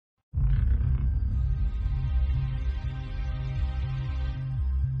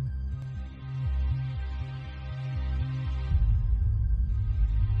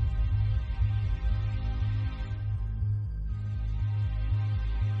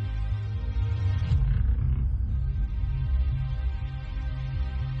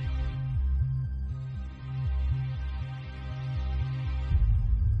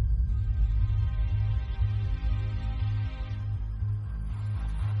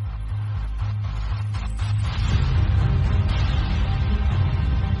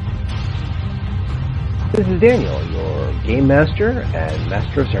This is Daniel, your Game Master and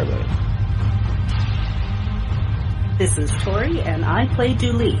Master of Ceremony. This is Tori, and I play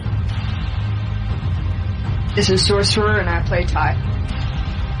Julie. This is Sorcerer, and I play Ty.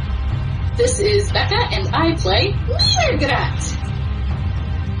 This is Becca, and I play Mirgrat.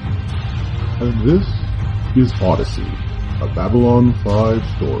 And this is Odyssey, a Babylon 5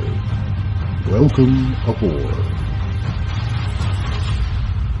 story. Welcome aboard.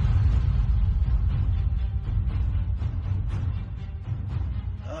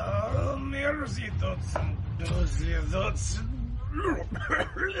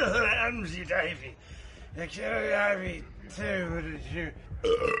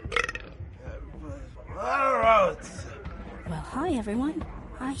 Well, hi everyone.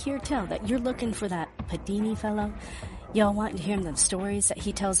 I hear tell that you're looking for that Padini fellow. Y'all wanting to hear them stories that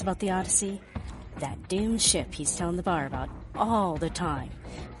he tells about the Odyssey? That doomed ship he's telling the bar about all the time.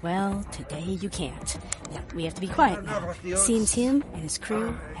 Well, today you can't. Now, we have to be quiet now. Seems him and his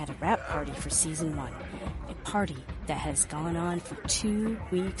crew had a wrap party for season 1. A party that has gone on for 2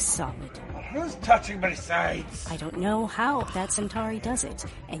 weeks solid. Who's touching my sides? I don't know how that Centauri does it,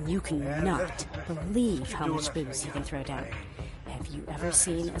 and you cannot believe how much booze he can throw down. Have you ever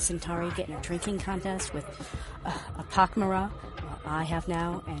seen a Centauri get in a drinking contest with a pak'ma'ra? Well, I have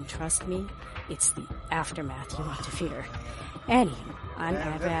now, and trust me, it's the aftermath you want to fear. Anywho, I'm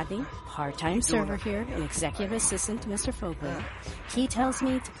Abby, part-time server here, and executive assistant to Mr. Fogler. He tells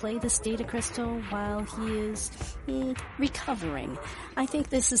me to play this data crystal while he is recovering. I think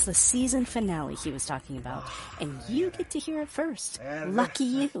this is the season finale he was talking about, and you get to hear it first. Lucky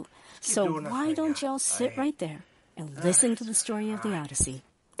you. So why don't y'all sit right there and listen to the story of the Odyssey?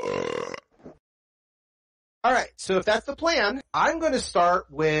 Alright, so if that's the plan, I'm going to start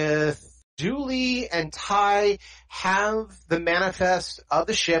with Julie and Ty have the manifest of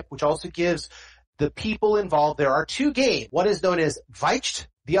the ship, which also gives the people involved. There are 2 games. One is known as Weicht,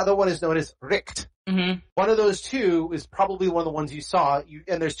 the other one is known as Richt. Mm-hmm. One of those 2 is probably one of the ones you saw,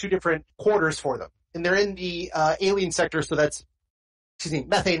 and there's 2 different quarters for them. And they're in the alien sector, so that's,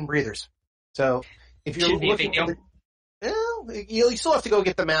 methane breathers. So if you're looking at you still have to go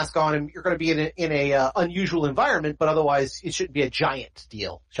get the mask on, and you're going to be in a unusual environment, but otherwise it shouldn't be a giant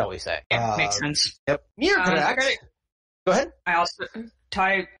deal, shall we say? Yeah, makes sense. Yep. Go ahead. I also,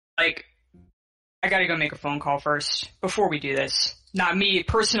 Ty, I gotta go make a phone call first before we do this. Not me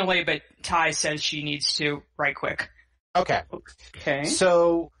personally, but Ty says she needs to right quick. Okay.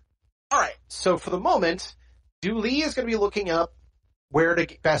 So, alright. So for the moment, Dooley is going to be looking up where to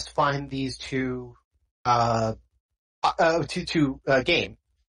best find these 2 game.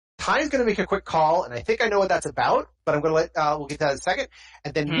 Ty's going to make a quick call, and I think I know what that's about, but I'm going to we'll get to that in a second.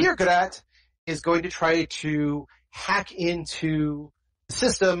 And then Mirgrat is going to try to hack into the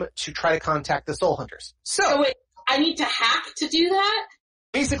system to try to contact the Soul Hunters. So wait, I need to hack to do that?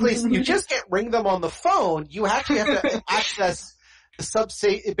 Basically, you just can't ring them on the phone. You actually have to access the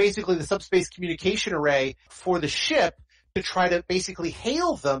subspace communication array for the ship to try to basically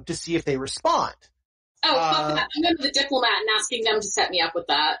hail them to see if they respond. Oh, fuck that. I'm going to the diplomat and asking them to set me up with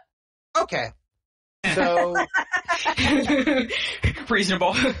that. Okay. So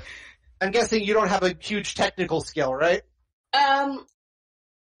reasonable. I'm guessing you don't have a huge technical skill, right? I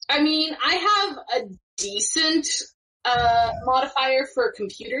mean, I have a decent modifier for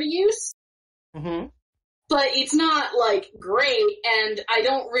computer use. Mm-hmm. But it's not great, and I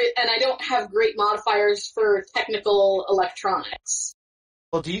don't have great modifiers for technical electronics.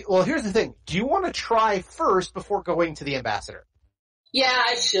 Well, here's the thing. Do you want to try first before going to the ambassador? Yeah,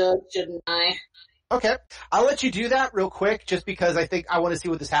 I shouldn't I? Okay. I'll let you do that real quick, just because I think I want to see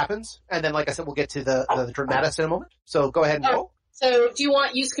what this happens. And then, like I said, we'll get to the dramatics in a moment. So go ahead and roll. So, do you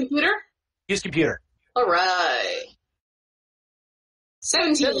want use computer? Use computer. Alright.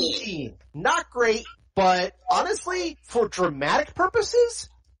 17. Not great, but honestly, for dramatic purposes,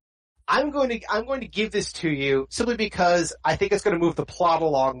 I'm going to give this to you simply because I think it's going to move the plot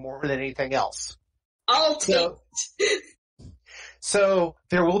along more than anything else. I'll take it. So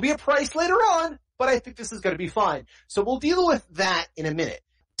there will be a price later on, but I think this is going to be fine. So we'll deal with that in a minute.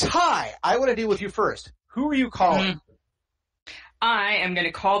 Ty, I want to deal with you first. Who are you calling? I am going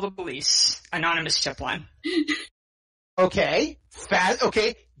to call the police. Anonymous tip line. Okay.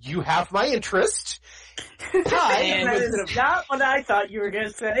 Okay. You have my interest. Ty, That is not what I thought you were going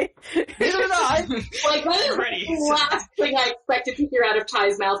to say. Neither did I. That is the last thing I expected to hear out of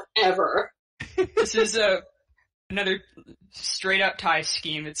Ty's mouth ever. This is another straight up Ty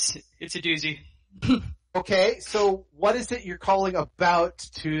scheme. It's a doozy. Okay, so what is it you're calling about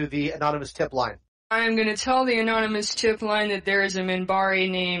to the anonymous tip line? I'm gonna tell the anonymous tip line that there is a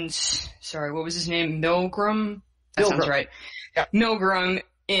Minbari named sorry, what was his name? Milgram? That Milgram. sounds right. Yeah. Milgram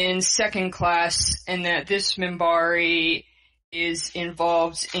in second class, and that this Minbari is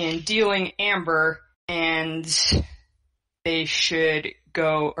involved in dealing amber, and they should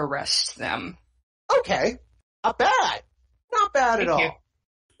go arrest them. Okay. Not bad. Not bad Thank at you. all.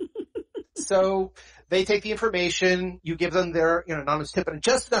 So they take the information, you give them their, anonymous tip, and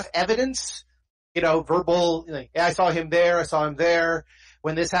just enough evidence, verbal, yeah, I saw him there, I saw him there,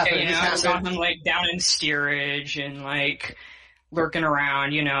 when this happened, Yeah, I saw him, down in steerage, and, lurking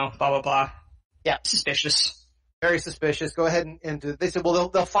around, blah, blah, blah. Yeah. Suspicious. Very suspicious. Go ahead and do. They said, well,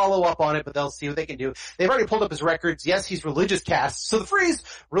 they'll follow up on it, but they'll see what they can do. They've already pulled up his records. Yes, he's religious caste. So the phrase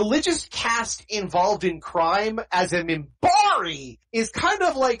 "religious caste involved in crime" as a Minbari is kind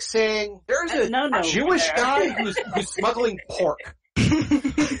of like saying there's a Jewish guy who's smuggling pork.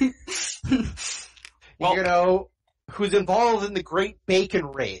 Well, who's involved in the Great Bacon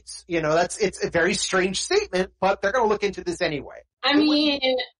Raids. It's a very strange statement, but they're going to look into this anyway. I mean,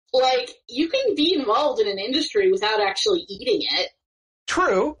 you can be involved in an industry without actually eating it.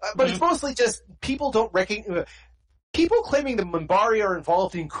 True, but it's mostly just people don't recognize. People claiming the Minbari are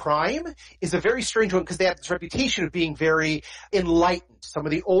involved in crime is a very strange one because they have this reputation of being very enlightened. Some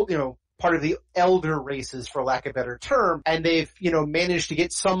of the old, part of the elder races, for lack of a better term, and they've, managed to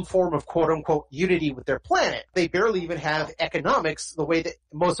get some form of quote-unquote unity with their planet. They barely even have economics the way that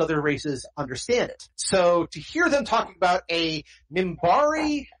most other races understand it. So to hear them talking about a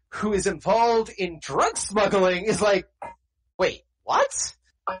Minbari who is involved in drug smuggling is like, wait, what?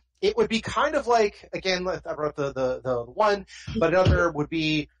 It would be kind of like, again, I wrote the one, but another would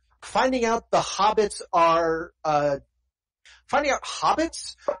be finding out hobbits are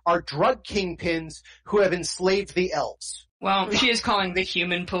drug kingpins who have enslaved the elves. Well, she is calling the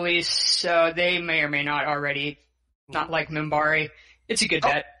human police, so they may or may not already not like Minbari. It's a good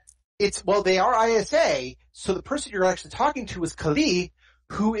bet. They are ISA, so the person you're actually talking to is Kali,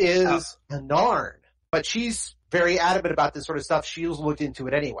 who is a Narn. But she's very adamant about this sort of stuff. She's looked into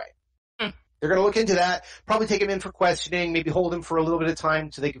it anyway. They're going to look into that, probably take him in for questioning, maybe hold him for a little bit of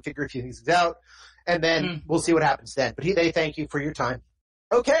time so they can figure a few things out. And then we'll see what happens then. But they thank you for your time.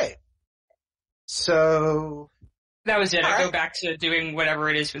 Okay. So. That was it. I go back to doing whatever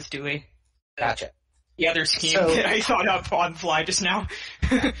it is with Dooley. Gotcha. The other scheme that I thought up on the fly just now.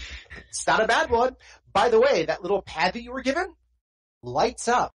 It's not a bad one. By the way, that little pad that you were given lights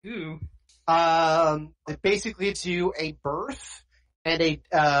up. Ooh. It basically gives you a berth and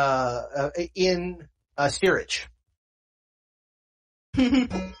in steerage.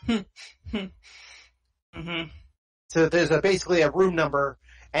 So there's basically a room number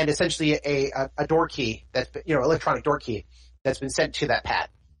and essentially a door key that's been, electronic door key that's been sent to that pad.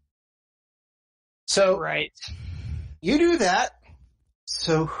 So right. You do that.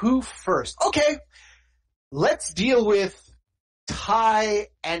 So who first? Okay. Let's deal with Ty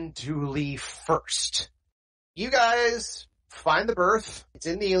and Dooley first. You guys find the berth. It's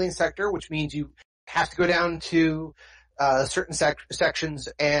in the alien sector, which means you have to go down to certain sections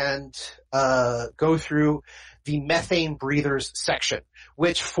and go through the methane breathers section,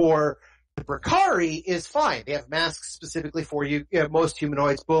 which for the Brakari is fine. They have masks specifically for you. Most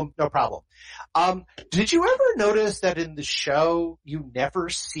humanoids, boom, no problem. Did you ever notice that in the show you never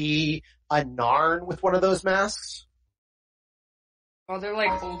see a Narn with one of those masks? Well, they're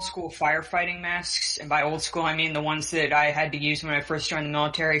like old school firefighting masks, and by old school I mean the ones that I had to use when I first joined the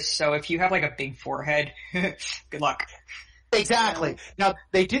military, so if you have like a big forehead, good luck. Exactly. Now,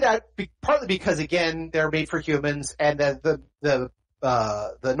 they do that partly because, again, they're made for humans, and the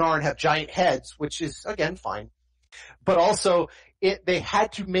Narn have giant heads, which is, again, fine. But also, they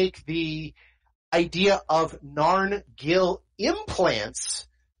had to make the idea of Narn gill implants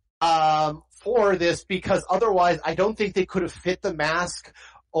for this, because otherwise I don't think they could have fit the mask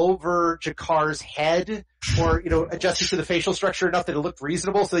over Jakar's head or, adjusted to the facial structure enough that it looked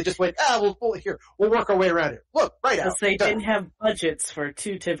reasonable. So they just went, we'll work our way around it. Look, right out. Because they didn't have budgets for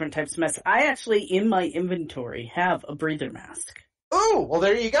two different types of masks. I actually, in my inventory, have a breather mask. Oh, well,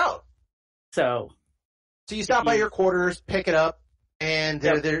 there you go. So you stop by your quarters, pick it up, and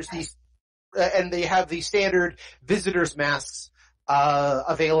there's these, and they have the standard visitors masks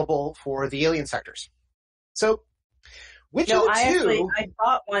available for the alien sectors. So, which of the two? I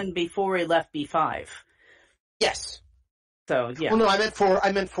bought one before we left B5. Yes. So yeah. Well, no, I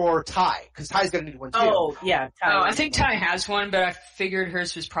meant for Ty, because Ty's gonna need one too. Oh yeah. Ty I think Ty has one, but I figured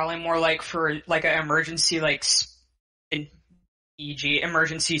hers was probably more like for like an emergency, e.g.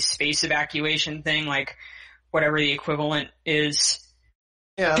 emergency space evacuation thing, like whatever the equivalent is.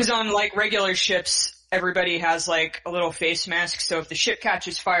 Yeah. Because on like regular ships, everybody has like a little face mask, so if the ship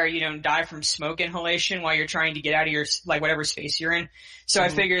catches fire, you don't die from smoke inhalation while you're trying to get out of your, like, whatever space you're in. So I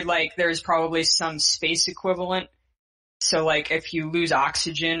figured, like, there's probably some space equivalent. So, like, if you lose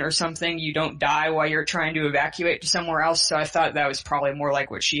oxygen or something, you don't die while you're trying to evacuate to somewhere else. So I thought that was probably more like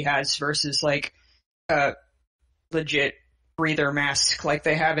what she has versus, like, a legit breather mask like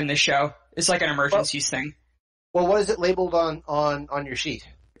they have in the show. It's like an emergencies thing. Well, what is it labeled on your sheet?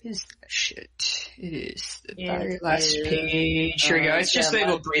 Is that shit? It is the very last page. Here we go. It's just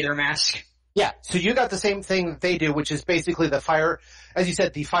labeled breather mask. Yeah, so you got the same thing that they do, which is basically the fire, as you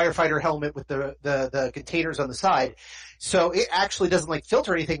said, the firefighter helmet with the containers on the side. So it actually doesn't like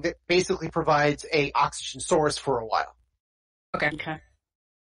filter anything. That basically provides a oxygen source for a while. Okay.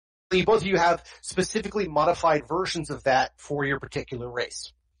 Both of you have specifically modified versions of that for your particular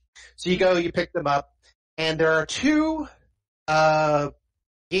race. So you go, you pick them up, and there are two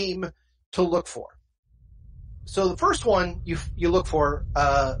game to look for. So the first one you look for,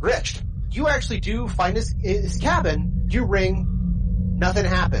 Rich. You actually do find his cabin. You ring, nothing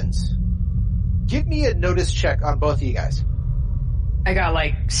happens. Give me a notice check on both of you guys. I got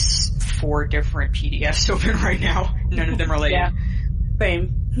like 4 different PDFs open right now. None of them related. Yeah.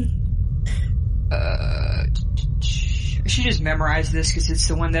 Same. I should just memorize this because it's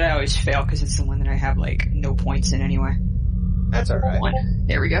the one that I always fail because it's the one that I have like no points in anyway. That's alright.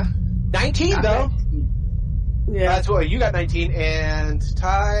 There we go. 19 though. Yeah. That's what you got 19 and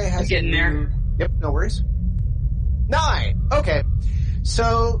Ty has getting there. Yep, no worries. 9. Okay.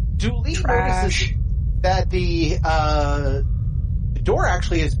 So Dooley notices that the door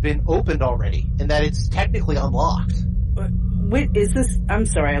actually has been opened already and that it's technically unlocked. Wait, is this? I'm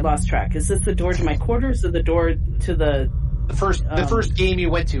sorry, I lost track. Is this the door to my quarters or the door to the first game you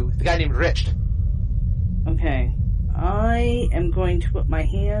went to? The guy named Rich. Okay, I am going to put my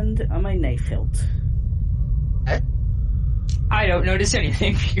hand on my knife hilt. Okay. I don't notice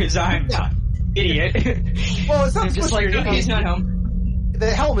anything because I'm not an idiot. Well, it's not I'm just like, he's not home. The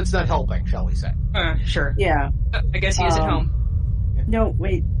helmet's not helping, shall we say? Sure. Yeah. I guess he is at home. No,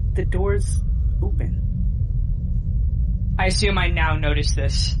 wait. The door's open. I assume I now notice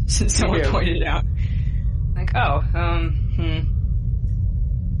this since someone pointed it out. Like,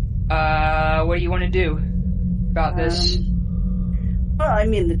 what do you want to do about this? Well, I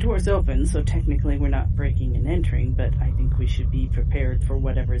mean, the door's open, so technically we're not breaking and entering, but I think we should be prepared for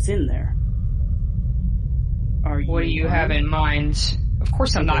whatever's in there. What do you have in mind? Of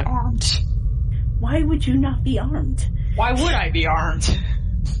course I'm not armed. Why would you not be armed? Why would I be armed?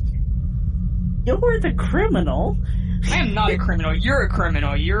 You're the criminal. I am not a criminal. You're a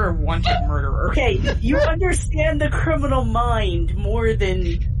criminal. You're a wanted murderer. Okay, you understand the criminal mind more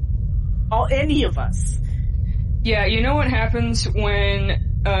than any of us. Yeah, you know what happens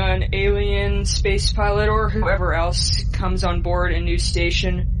when an alien space pilot or whoever else comes on board a new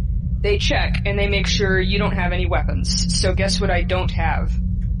station? They check and they make sure you don't have any weapons. So guess what I don't have?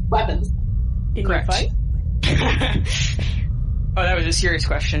 Weapons. In Correct. your fight? Oh, that was a serious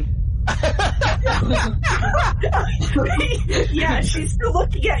question. Yeah, she's still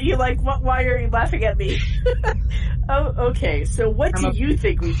looking at you like, what? Why are you laughing at me? Oh, okay. So what do you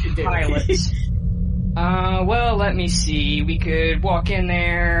think we should do? Pilot. Well, let me see. We could walk in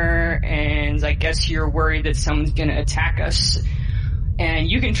there, and I guess you're worried that someone's gonna attack us, and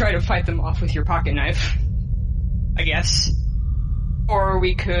you can try to fight them off with your pocket knife, I guess. Or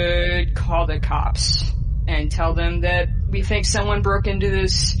we could call the cops and tell them that we think someone broke into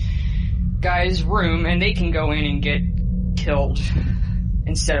this guy's room and they can go in and get killed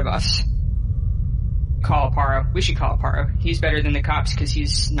instead of us. Call Aparo. We should call Aparo. He's better than the cops because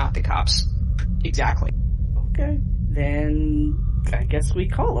he's not the cops. Exactly. Okay. Then I guess we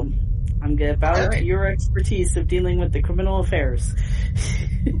call him. I'm gonna bow to your expertise of dealing with the criminal affairs.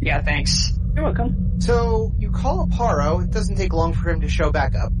 Yeah, thanks. You're welcome. So you call Aparo. It doesn't take long for him to show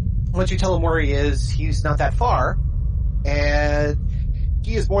back up. Once you tell him where he is, he's not that far. And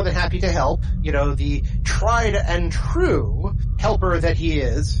he is more than happy to help. You know, the tried and true helper that he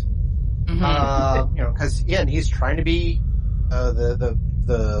is. Mm-hmm. You know, because again, he's trying to be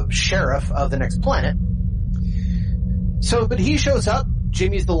the sheriff of the next planet. So, but he shows up.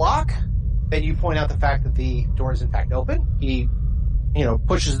 Jimmy's the lock. Then you point out the fact that the door is in fact open. He, you know,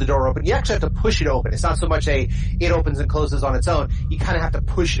 pushes the door open. You actually have to push it open. It's not so much it opens and closes on its own. You kind of have to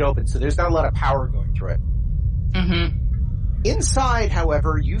push it open. So there's not a lot of power going through it. Mm-hmm. Inside,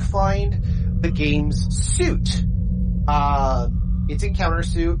 however, you find the game's suit. Its encounter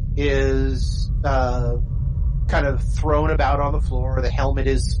suit is kind of thrown about on the floor. The helmet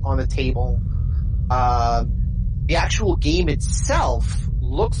is on the table. The actual game itself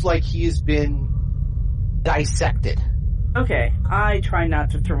looks like he has been dissected. Okay, I try not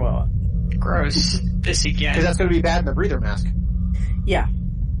to throw up. Gross. This again. Because that's going to be bad in the breather mask. Yeah.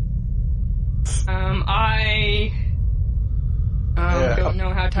 I don't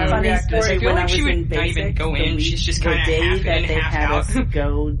know how Tyler Funny reacted to this. I story, feel when like I she was would in not even basic, go in. She's just kind of the day half that in, they half had out. us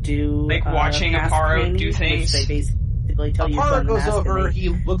go do like watching mask Aparo training, do things. They basically tell you Aparo goes mask over, and he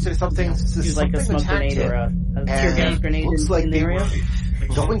looks at something, do like a smoke grenade or a tear gas grenade looks like in the they area.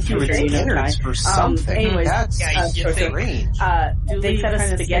 were going through its innards or something. Anyways, That's strange. They They fed us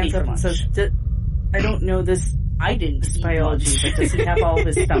kind of spaghetti stands up for and says, I don't know this. I didn't eat biology, but does he have all of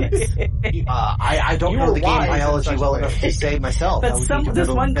his stomachs? I don't know the game biology well enough to say myself. But this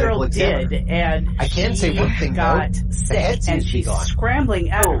one girl did, and I can say one thing got though. sick, and she's scrambling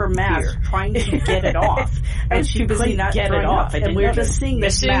at her mask trying to get it off, and she couldn't get it off. And we're just seeing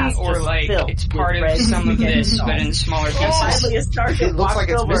this mask or just like filled it's part with of red some of this, and but in smaller So pieces. finally, a sergeant It looks like walks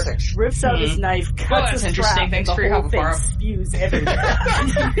it's over, missing. rips out his knife, Well, cuts that's a interesting. strap, Thanks and for the your whole help, thing Aparo. spews everywhere.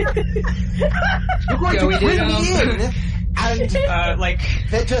 You're going Yeah, we to did, bring me in and like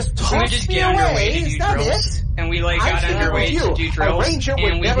they just we would toss just me get underway away. to Is do that drills, it? and we like got I'm underway with you. to do A drills, ranger would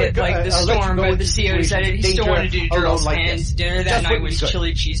and we never hit like the let you storm, go but into the CO decided he still danger wanted to do alone drills, like and this. dinner that Just night wouldn't was be good.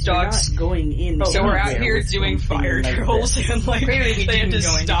 chili cheese We're dogs. not going in. So we're out there here with doing something fire like drills, this. and like Clearly we they had didn't to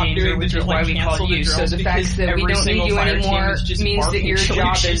go into stop danger, doing the which is drill, why like we cancel called the you. drill, So the fact because that we every don't single need you fire team anymore was just means that barking your chili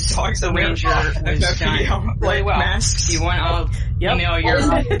job cheese as dogs the around ranger was done really well. Masks. You want? I'll email your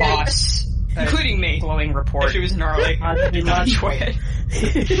boss, including me. Glowing report. She was gnarly. Go ahead.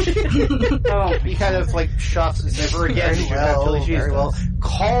 He kind of like shuffs and says, "Never again, very well.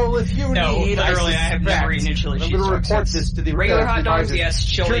 Call if you need." Literally, I have never eaten a chili cheese. I'm going to dog report since. this to the Regular hot dogs, advisors. yes.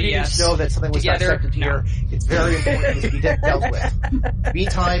 Chili, Security yes. needs to know that something was Together, dissected here. It's very important to be dealt with.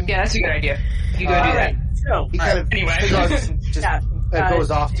 Meantime, Yeah, that's a good idea. You go do that. So, he kind of Anyway. just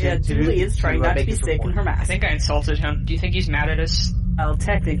goes off to Julie is trying not to make be this sick in report. her I mask. think I insulted him. Do you think he's mad at us? Well,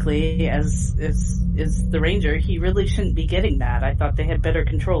 technically, as the ranger, he really shouldn't be getting that. I thought they had better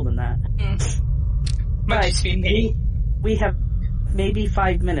control than that. Might just be me. We have maybe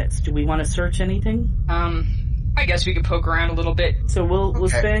 5 minutes. Do we want to search anything? I guess we could poke around a little bit. So we'll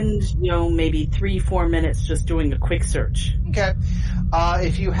Okay. spend, maybe 3-4 minutes just doing a quick search. Okay.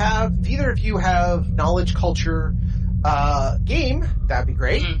 If either of you have knowledge culture game, that'd be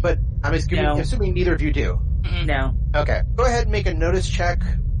great. But I'm assuming neither of you do. No. Okay. Go ahead and make a notice check,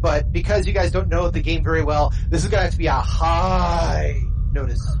 but because you guys don't know the game very well, this is going to have to be a high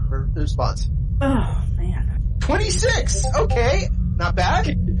notice response. Oh, man. 26! Okay. Not bad.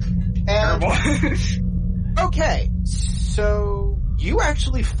 And, okay. So, you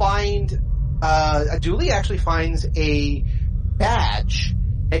actually find, Dooley actually finds a badge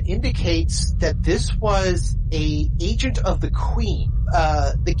that indicates that this was a agent of the Queen.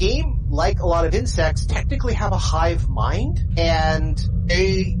 The game, like a lot of insects, technically have a hive mind, and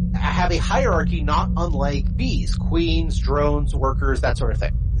they have a hierarchy not unlike bees, queens, drones, workers, that sort of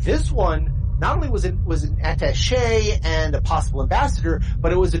thing. This one not only was an attaché and a possible ambassador,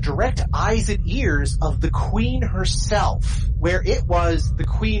 but it was a direct eyes and ears of the Queen herself, where the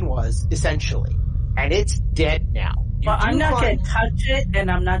Queen was, essentially. And it's dead now. Well, I'm not going to touch it, and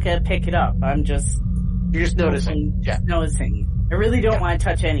I'm not going to pick it up. You're just noticing. Just noticing. I really don't want to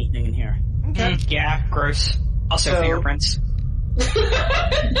touch anything in here. Okay. Yeah, gross. Also fingerprints.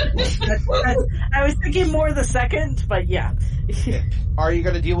 I was thinking more the second, but yeah. Are you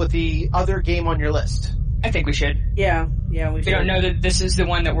going to deal with the other game on your list? I think we should. Yeah, we should. We don't know that this is the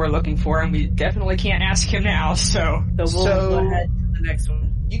one that we're looking for, and we definitely can't ask him now, so... So we'll go ahead to the next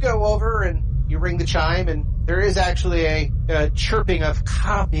one. You go over and you ring the chime, and there is actually a chirping of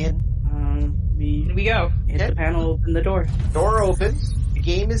 "come in." We go. Hit the panel, open the door. Door opens. The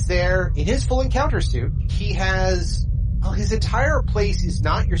game is there in his full encounter suit. He has... Well, his entire place is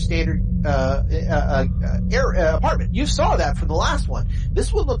not your standard apartment. You saw that from the last one.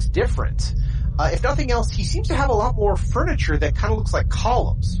 This one looks different. If nothing else, he seems to have a lot more furniture that kind of looks like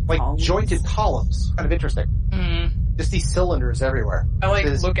columns, jointed columns. Kind of interesting. Just these cylinders everywhere. I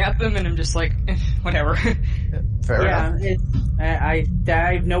look at them and I'm just like, whatever. Fair enough. I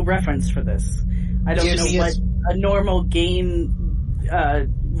have no reference for this. I don't know what a normal game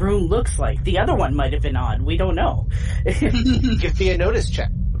room looks like. The other one might have been odd. We don't know. Give me a notice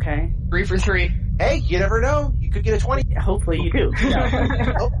check. Okay. 3 for 3. Hey, you never know. You could get a 20. Hopefully you do.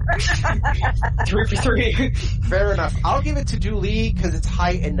 3 for 3. Fair enough. I'll give it to Dooley because it's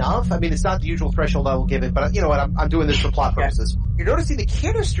high enough. I mean, it's not the usual threshold I will give it, but you know what? I'm doing this for plot purposes. You're noticing the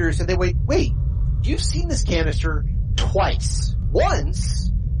canisters, and they wait, you've seen this canister twice.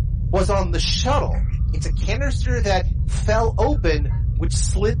 Once was on the shuttle. It's a canister that fell open which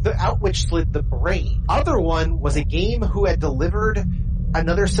slid the brain. Other one was a game who had delivered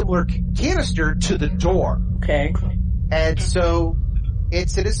another similar canister to the door. Okay. And so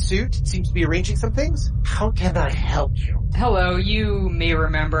it's in a suit. It seems to be arranging some things. How can I help you? Hello, you may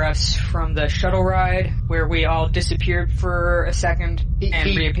remember us from the shuttle ride where we all disappeared for a second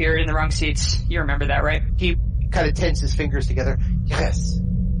and reappeared in the wrong seats. You remember that, right? He kind of tenses his fingers together. Yes,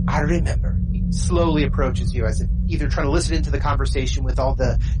 I remember. He slowly approaches you as if either trying to listen into the conversation with all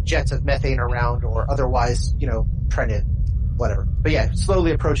the jets of methane around or otherwise, trying to whatever. But yeah,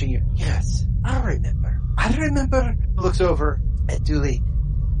 slowly approaching you. Yes, I remember. Looks over at Dooley.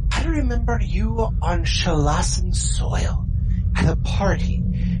 I remember you on Shalasan soil at a party.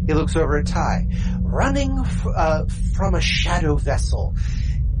 He looks over at Ty, running from a shadow vessel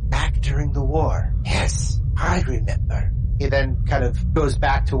back during the war. Yes, I remember. He then kind of goes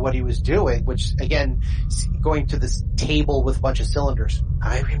back to what he was doing, which again, going to this table with a bunch of cylinders.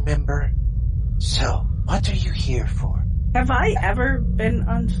 I remember. So, what are you here for? Have I ever been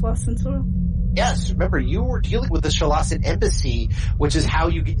on Shalasan soil? Yes, remember you were dealing with the Shalasan embassy, which is how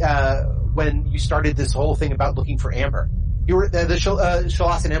you, when you started this whole thing about looking for Amber. You were the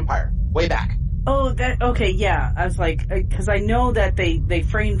Shalasan Empire, way back. Oh, okay, yeah. I was like, because I know that they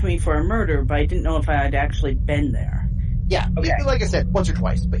framed me for a murder, but I didn't know if I had actually been there. Yeah, okay. Like I said, once or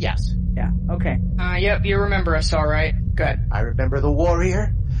twice, but yes. Yeah, okay. Yep, you remember us all right. Good. I remember the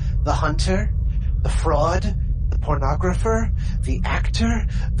warrior, the hunter, the fraud, the pornographer, the actor,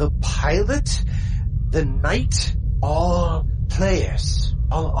 the pilot, the knight, all players,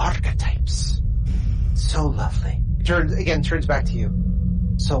 all archetypes. So lovely. Turns back to you.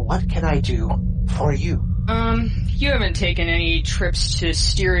 So what can I do for you? You haven't taken any trips to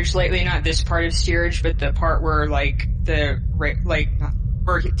steerage lately, not this part of steerage, but the part where,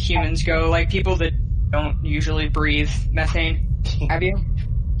 where humans go, people that don't usually breathe methane. Have you?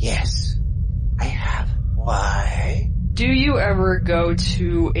 Yes, I have. Why? Do you ever go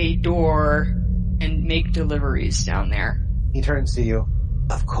to a door and make deliveries down there? He turns to you.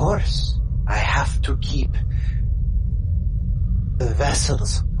 Of course. I have to keep the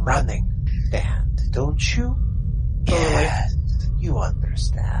vessels running. Don't you? Totally. Yes, you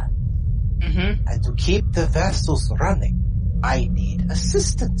understand. Mm-hmm. And to keep the vessels running, I need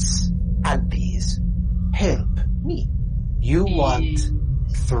assistance. And these help me. You want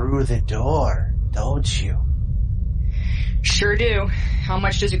through the door, don't you? Sure do. How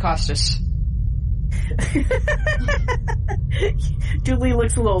much does it cost us? Julie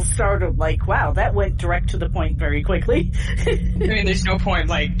looks a little startled, like, wow, that went direct to the point very quickly. I mean, there's no point,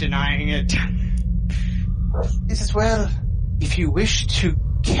 denying it. This is, well, if you wish to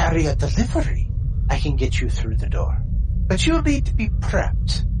carry a delivery, I can get you through the door. But you'll need to be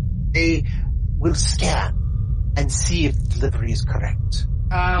prepped. They will scan and see if the delivery is correct.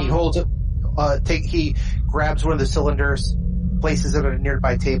 He holds it, he grabs one of the cylinders, places it on a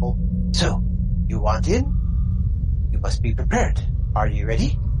nearby table. So, you want in? You must be prepared. Are you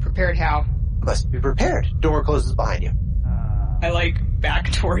ready? Prepared how? You must be prepared. Door closes behind you. I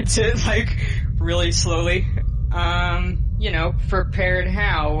back towards it, really slowly. Prepared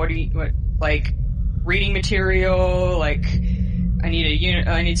how? What, reading material, I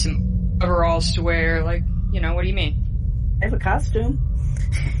need some overalls to wear, what do you mean? I have a costume.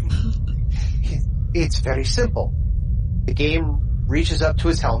 It's very simple. The game reaches up to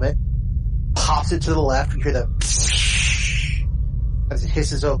his helmet, pops it to the left, you hear the as it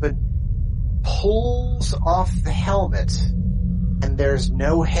hisses open, pulls off the helmet, and there's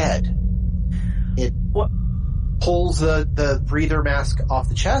no head. It pulls the breather mask off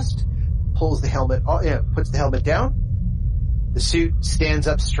the chest, pulls the helmet, puts the helmet down, the suit stands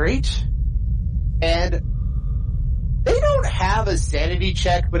up straight, and they don't have a sanity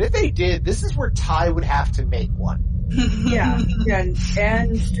check, but if they did, this is where Ty would have to make one. Yeah, and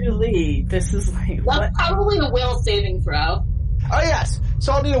Julie, this is That's probably a will saving throw. Oh yes,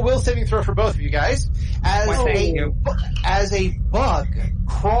 so I'll need a will saving throw for both of you guys. As a bug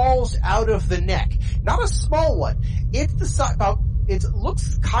crawls out of the neck, not a small one. It's the size it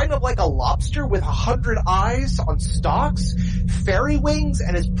looks kind of like a lobster with 100 eyes on stalks, fairy wings,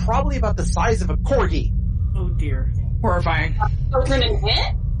 and is probably about the size of a corgi. Oh dear, horrifying. Children in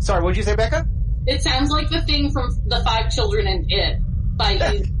It? Sorry, what'd you say, Becca? It sounds like the thing from the 5 Children in It.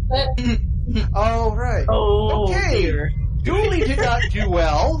 Oh, right. Oh, okay. Dear. Julie did not do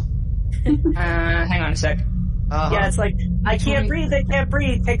well. Hang on a sec. Yeah, it's I can't breathe,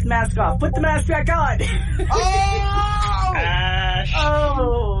 take the mask off, put the mask back on! Oh!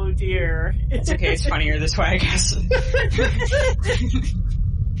 Oh, dear. It's okay, it's funnier this way, I guess.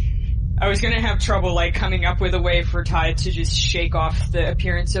 I was gonna have trouble, like, coming up with a way for Ty to just shake off the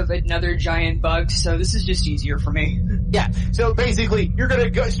appearance of another giant bug, so this is just easier for me. Yeah, so basically, you're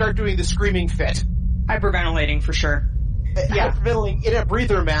gonna start doing the screaming fit. Hyperventilating, for sure. Yeah. Hyperventilating in a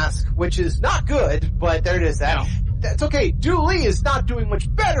breather mask, which is not good, but there it is. That's okay. Dooley is not doing much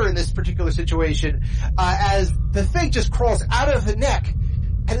better in this particular situation, as the thing just crawls out of the neck,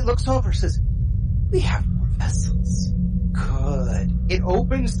 and it looks over and says, "We have more vessels." Good. It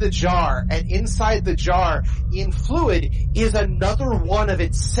opens the jar, and inside the jar, in fluid, is another one of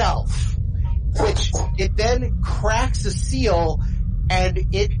itself, which it then cracks a seal, and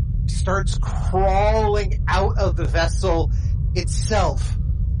it starts crawling out of the vessel itself.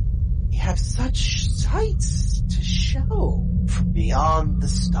 We have such sights to show. From beyond the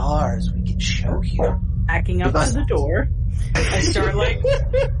stars, we can show you. Backing up to the door. I start, like,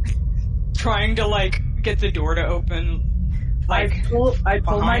 trying to, like, get the door to open. Like, I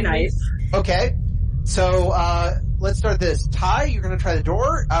pull my knife. Okay. So, let's start this. Ty, you're gonna try the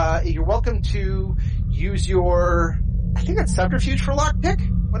door. You're welcome to use your, I think that's subterfuge for lockpick?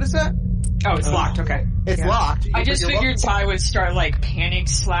 What is that? Oh, it's locked, okay. It's locked. I just figured Ty would start, like, panic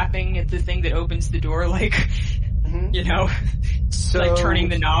slapping at the thing that opens the door, like, you know, so, like turning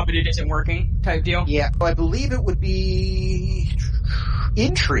the knob and it isn't working type deal. Yeah, I believe it would be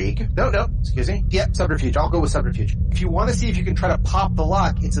intrigue. No, excuse me. Yep, subterfuge. I'll go with subterfuge. If you want to see if you can try to pop the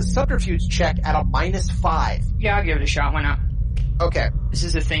lock, it's a subterfuge check at a -5. Yeah, I'll give it a shot. Why not? Okay. This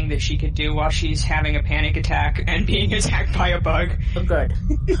is a thing that she could do while she's having a panic attack and being attacked by a bug. Oh, good.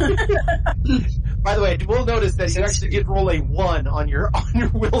 By the way, we'll notice that you actually did roll a 1 on your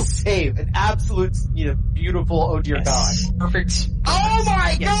will save. An absolute, beautiful, oh dear God. Perfect. Oh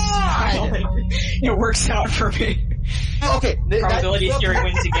my God! It works out for me. Okay. Probability theory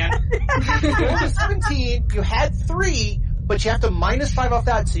wins again. You rolled a 17, you had 3, but you have to -5 off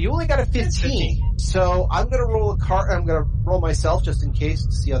that, so you only got a 15. So I'm gonna roll I'm gonna roll myself just in case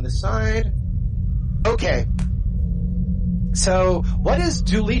to see on this side. Okay. So, what is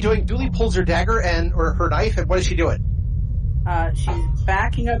Dooley doing? Dooley pulls her dagger or her knife, and what is she doing? She's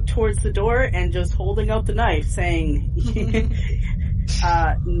backing up towards the door and just holding out the knife, saying,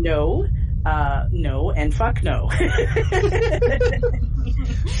 no, and fuck no.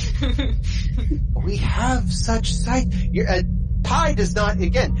 We have such sight. Ty does not,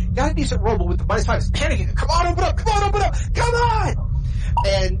 again, got a decent roll, but with the -5, is panicking. Come on, open up! Come on!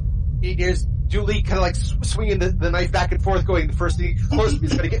 And there's Dooley kind of like swinging the knife back and forth, going the first thing close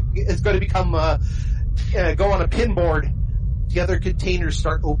is going to become, go on a pinboard. The other containers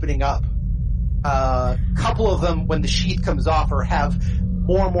start opening up. Couple of them, when the sheath comes off, or have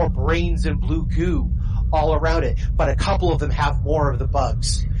more and more brains and blue goo all around it, but a couple of them have more of the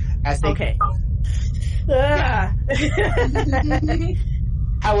bugs. As they Yeah.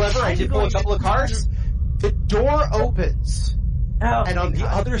 However, I did pull a couple of cards. The door opens. Oh, and on the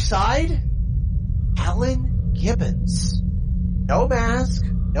other side, Alan Gibbons. No mask,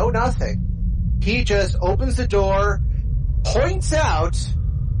 no nothing. He just opens the door, points out,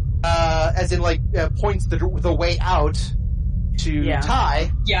 as in like, points the way out to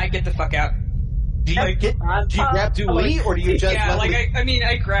Ty. Yeah, I get the fuck out. Do you grab Dooley, or do you just... Yeah,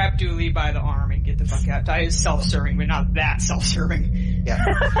 I grab Dooley by the arm and get the fuck out. Ty is self-serving, but not that self-serving. Yeah.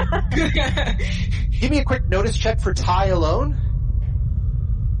 Give me a quick notice check for Ty alone.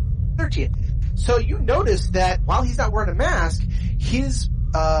 13. So you notice that while he's not wearing a mask, his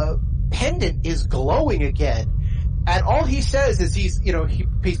pendant is glowing again. And all he says is he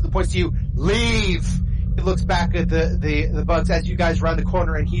basically points to you, leave! He looks back at the bugs as you guys round the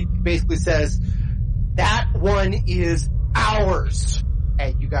corner, and he basically says, that one is ours!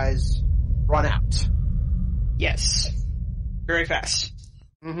 And you guys run out. Yes. Very fast.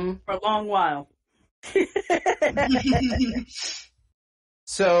 Mm-hmm. For a long while.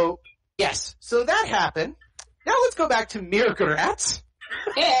 So, yes. So that happened. Now let's go back to Mirgrat.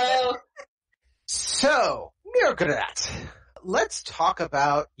 Hello. So, Mirgrat, let's talk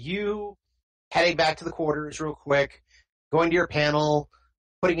about you heading back to the quarters real quick, going to your panel,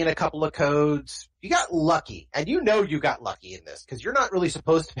 putting in a couple of codes. You got lucky, and you know you got lucky in this, because you're not really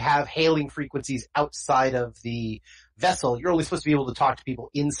supposed to have hailing frequencies outside of the vessel. You're only supposed to be able to talk to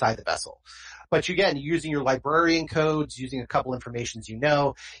people inside the vessel. But again, using your librarian codes, using a couple informations you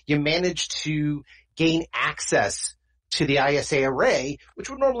managed to gain access to the ISA array, which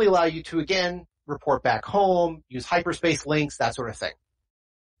would normally allow you to, again, report back home, use hyperspace links, that sort of thing.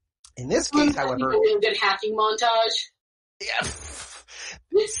 In this case, however... A good hacking montage? Yeah,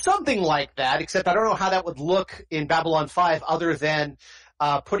 something like that, except I don't know how that would look in Babylon 5 other than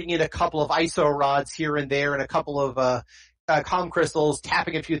putting in a couple of ISO rods here and there and a couple of comm crystals,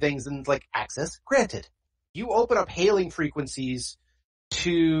 tapping a few things, and like, access granted. You open up hailing frequencies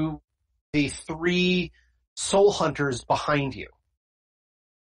to the 3 soul hunters behind you.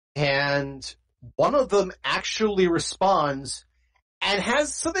 And one of them actually responds and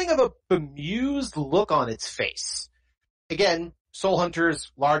has something of a bemused look on its face. Again, soul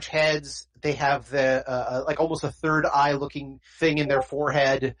hunters, large heads, they have the, like almost a third eye looking thing in their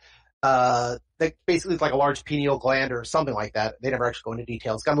forehead, that basically is like a large pineal gland or something like that. They never actually go into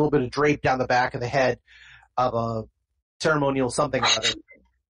detail. It's got a little bit of drape down the back of the head of a ceremonial something or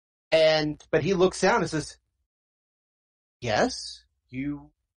other. But he looks down and says, yes, a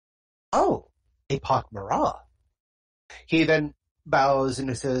pak'ma'ra. He then bows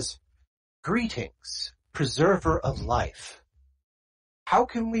and says, greetings, preserver of life. How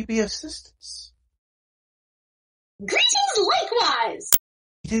can we be of assistance? Greetings likewise!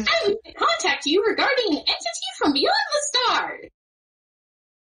 I would contact you regarding an entity from beyond the stars.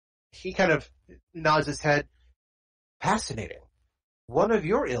 He kind of nods his head. Fascinating. One of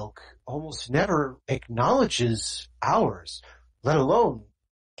your ilk almost never acknowledges ours, let alone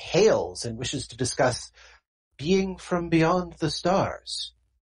hails and wishes to discuss being from beyond the stars.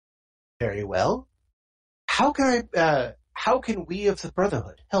 Very well. How can we of the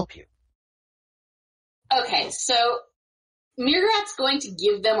Brotherhood help you? Okay, so Mirrat's going to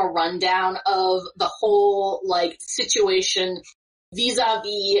give them a rundown of the whole, situation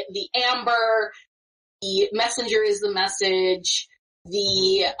vis-a-vis the amber, the messenger is the message,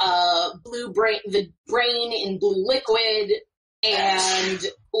 the brain in blue liquid, and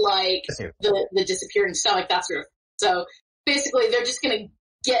the disappearing stomach, that sort of. So basically, they're just going to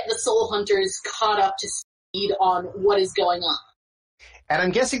get the soul hunters caught up to speed on what is going on. And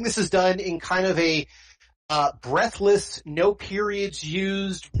I'm guessing this is done in kind of a breathless, no periods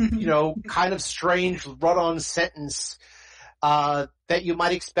used, kind of strange run-on sentence that you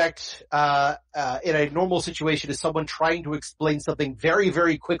might expect in a normal situation as someone trying to explain something very,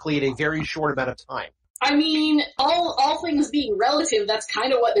 very quickly in a very short amount of time. I mean, all things being relative, that's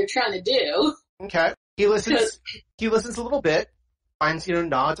kind of what they're trying to do. Okay. He listens a little bit, finds,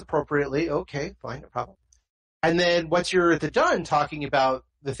 nods appropriately. Okay, fine, no problem. And then once you're done talking about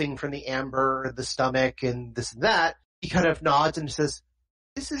the thing from the amber, the stomach, and this and that, he kind of nods and says,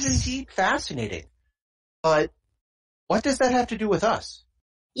 this is indeed fascinating. But what does that have to do with us?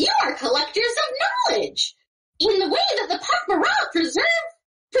 You are collectors of knowledge! In the way that the pak'ma'ra preserve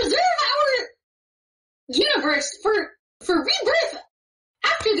our universe for rebirth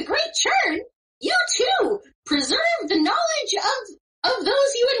after the great churn, you too preserve the knowledge of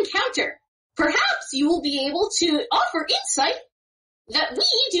those you encounter. Perhaps you will be able to offer insight that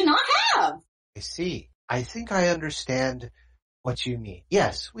we do not have. I see. I think I understand what you mean.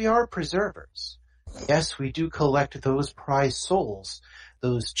 Yes, we are preservers. Yes, we do collect those prized souls,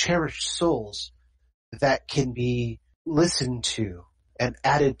 those cherished souls that can be listened to and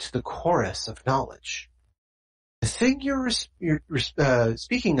added to the chorus of knowledge. The thing you're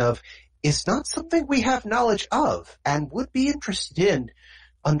speaking of is not something we have knowledge of and would be interested in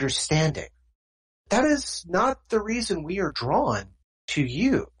understanding. That is not the reason we are drawn to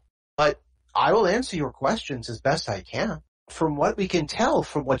you, but I will answer your questions as best I can. From what we can tell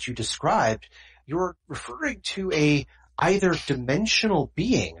from what you described, you're referring to a either dimensional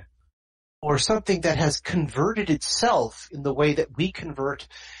being or something that has converted itself in the way that we convert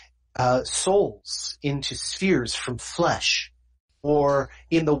souls into spheres from flesh. Or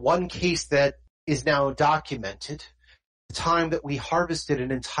in the one case that is now documented, the time that we harvested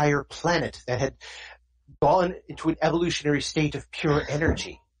an entire planet that had gone into an evolutionary state of pure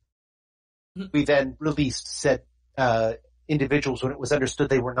energy. We then released said individuals when it was understood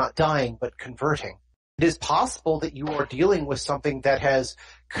they were not dying but converting. It is possible that you are dealing with something that has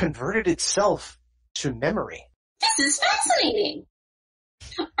converted itself to memory. This is fascinating.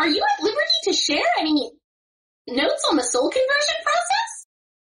 Are you at liberty to share any notes on the soul conversion process?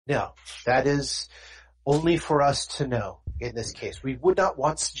 No, that is only for us to know in this case. We would not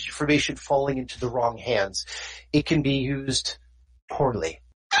want such information falling into the wrong hands. It can be used poorly.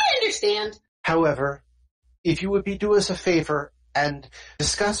 I understand. However, if you would do us a favor and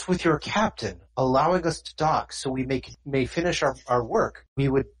discuss with your captain, allowing us to dock so we may finish our work, we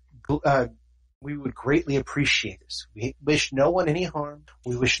would greatly appreciate this. We wish no one any harm.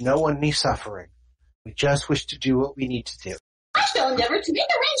 We wish no one any suffering. We just wish to do what we need to do. I shall endeavor to make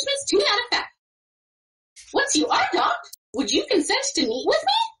arrangements to that effect. Once you are docked, would you consent to meet with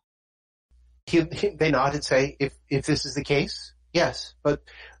me? They nod and say, if this is the case, yes. But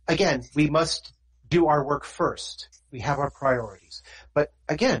again, we must do our work first. We have our priorities. But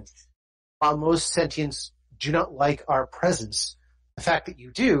again, while most sentients do not like our presence, the fact that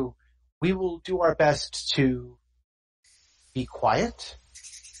you do, we will do our best to be quiet,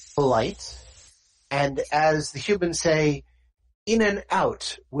 polite, and as the humans say, in and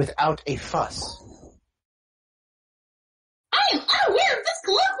out without a fuss. I am unaware of this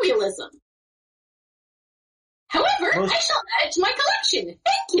colloquialism. However, I shall add it to my collection.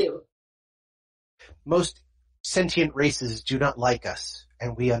 Thank you. Most sentient races do not like us,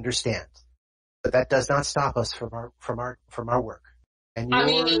 and we understand. But that does not stop us from our work. And yours... I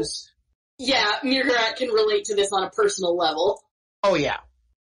mean, yeah, Mirgarat can relate to this on a personal level. Oh yeah.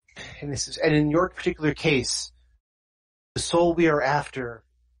 And in your particular case, the soul we are after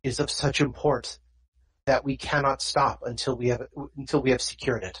is of such import that we cannot stop until we have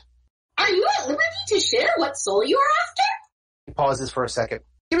secured it. Are you at liberty to share what soul you are after? He pauses for a second.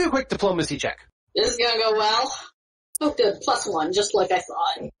 Give me a quick diplomacy check. This is gonna go well. Oh good, +1, just like I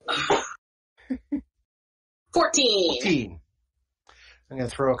thought. 14. I'm gonna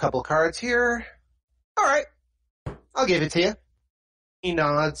throw a couple cards here. Alright. I'll give it to you. He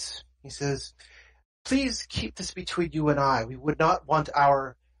nods. He says, please keep this between you and I. We would not want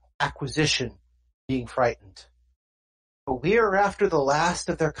our acquisition being frightened. But we are after the last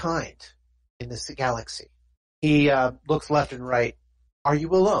of their kind in this galaxy. He looks left and right. Are you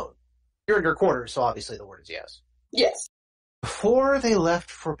alone? You're in your quarters, so obviously the word is yes. Yes. Before they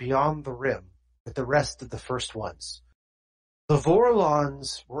left for beyond the rim with the rest of the first ones, the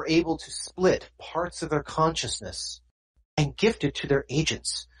Vorlons were able to split parts of their consciousness and gift it to their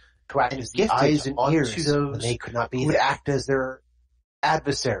agents to act as the eyes and ears to those when they could not be who would act as their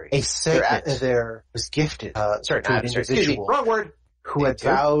adversary. A segment of their was gifted to an individual wrong word, who had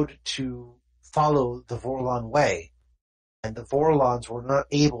vowed to follow the Vorlon way, and the Vorlons were not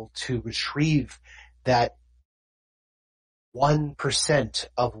able to retrieve that 1%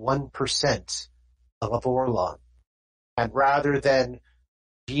 of 1% of a Vorlon. And rather than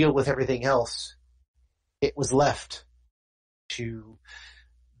deal with everything else, it was left to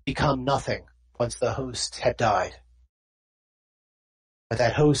become nothing once the host had died. But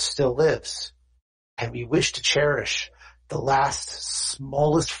that host still lives, and we wish to cherish the last,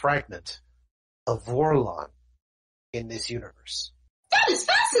 smallest fragment of Vorlon in this universe. That is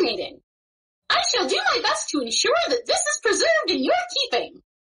fascinating. I shall do my best to ensure that this is preserved in your keeping.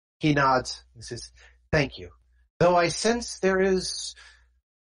 He nods and says, thank you. Though I sense there is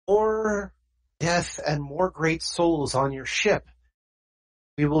more death and more great souls on your ship,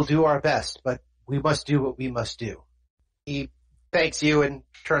 we will do our best, but we must do what we must do. He thanks you and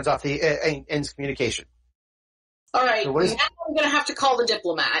turns off the ends communication. All right, so now I'm going to have to call the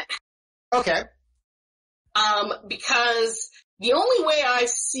diplomat. Okay. Because the only way I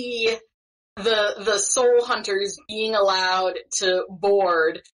see the soul hunters being allowed to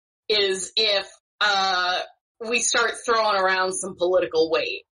board is if we start throwing around some political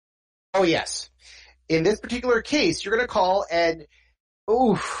weight. Oh yes. In this particular case, you're going to call and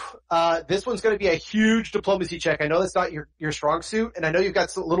this one's going to be a huge diplomacy check. I know that's not your strong suit, and I know you've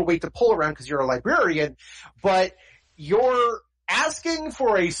got a little weight to pull around because you're a librarian, but you're asking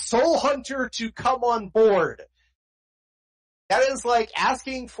for a soul hunter to come on board. That is like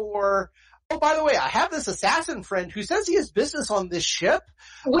asking for, oh, by the way, I have this assassin friend who says he has business on this ship.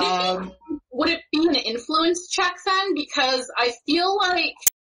 Would it be an influence check then? Because I feel like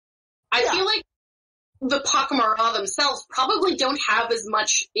the pak'ma'ra themselves probably don't have as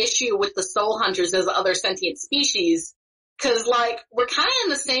much issue with the soul hunters as other sentient species. Cause we're kinda in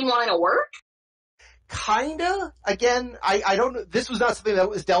the same line of work. Kinda. Again, I don't know. This was not something that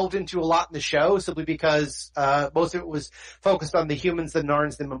was delved into a lot in the show, simply because, most of it was focused on the humans, the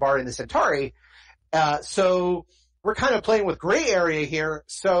Narns, the Minbari, and the Centauri. So we're kind of playing with gray area here.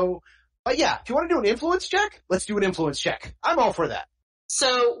 So, but yeah, if you want to do an influence check, let's do an influence check. I'm all for that.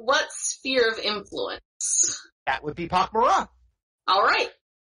 So what sphere of influence? That would be pak'ma'ra. Alright.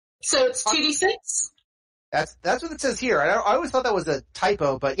 So it's 2d6? That's what it says here. I always thought that was a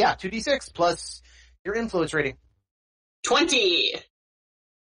typo, but yeah, 2d6 plus your influence rating. 20.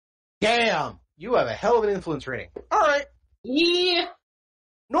 Damn! You have a hell of an influence rating. Alright. Yeah.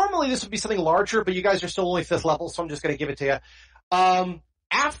 Normally this would be something larger, but you guys are still only 5th level, so I'm just gonna give it to you.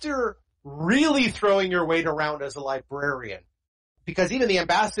 After really throwing your weight around as a librarian, because even the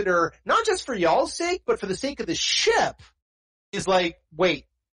ambassador, not just for y'all's sake, but for the sake of the ship, is like, wait,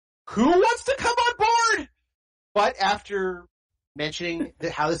 who wants to come on board? But after mentioning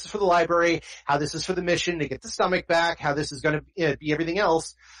how this is for the library, how this is for the mission to get the stomach back, how this is going to be everything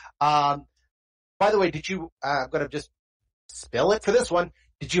else. By the way, I'm going to just spill it for this one.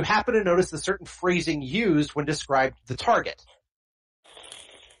 Did you happen to notice the certain phrasing used when described the target?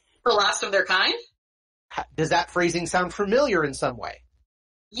 The last of their kind? Does that phrasing sound familiar in some way?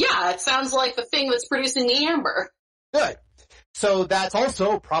 Yeah, it sounds like the thing that's producing the amber. Good. So that's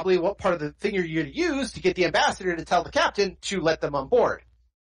also probably what part of the thing you're going to use to get the ambassador to tell the captain to let them on board.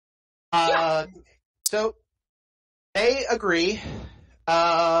 Yeah. So they agree.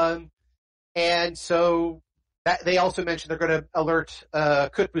 And so they also mentioned they're going to alert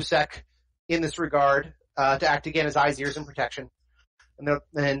Kutbusek in this regard to act again as eyes, ears, and protection. But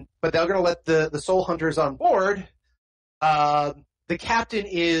they're going to let the soul hunters on board. The captain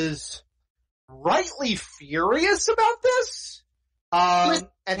is rightly furious about this. And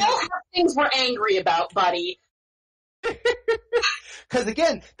things we're angry about, buddy. Because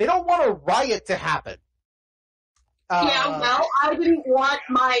again, they don't want a riot to happen. Yeah, well, I didn't want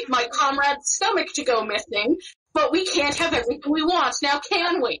my comrade's stomach to go missing, but we can't have everything we want now,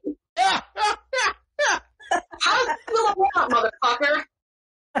 can we? How's it feel about, motherfucker?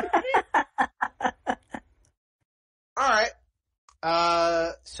 Alright.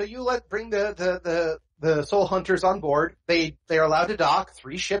 So you bring the soul hunters on board. They are allowed to dock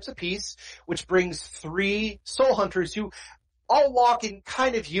 3 ships apiece, which brings 3 soul hunters who all walk in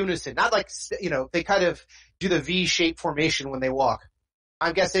kind of unison. Not like, they kind of do the V-shaped formation when they walk.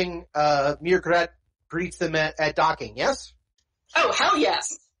 I'm guessing, Mirgret greets them at docking, yes? Oh, hell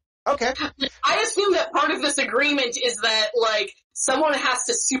yes. Okay. I assume that part of this agreement is that, someone has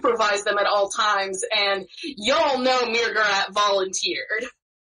to supervise them at all times, and y'all know Mirgret volunteered.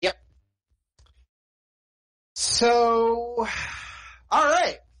 Yep. So,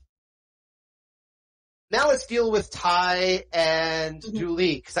 alright. Now let's deal with Ty and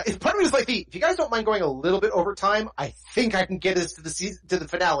Julie. Cause part of me was like, if you guys don't mind going a little bit over time, I think I can get us to the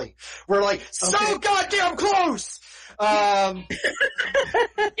finale. We're so goddamn close! Yeah,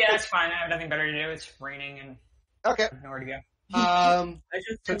 that's fine. I have nothing better to do. It's raining and okay. I have nowhere to go.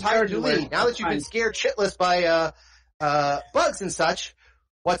 So Ty and Julie, now that you've been scared shitless by, bugs and such,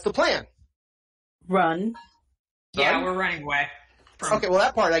 what's the plan? Run. Yeah, we're running away. Okay, well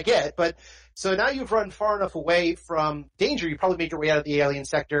that part I get, but so now you've run far enough away from danger, you probably made your way out of the alien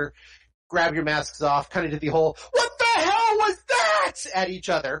sector, grab your masks off, kind of did the whole, what the hell was that? At each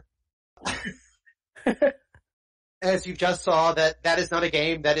other. As you just saw, that is not a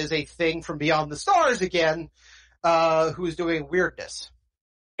game, that is a thing from beyond the stars again, who's doing weirdness.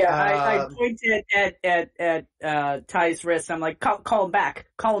 Yeah, I pointed at Ty's wrist. I'm like, call him back.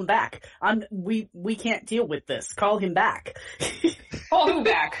 Call him back. We can't deal with this. Call him back. Call who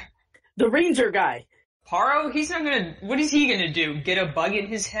back? The ranger guy. Paro? He's not gonna, what is he gonna do? Get a bug in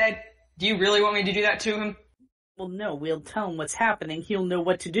his head? Do you really want me to do that to him? Well, no, we'll tell him what's happening. He'll know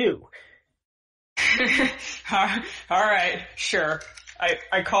what to do. Alright, sure.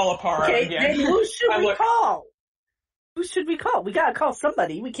 I call a Paro again. Then who should we call? Who should we call? We gotta call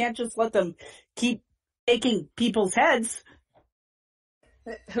somebody. We can't just let them keep taking people's heads.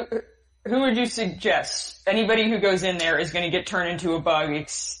 Who would you suggest? Anybody who goes in there is gonna get turned into a bug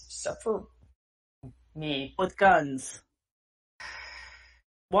except for me. With guns.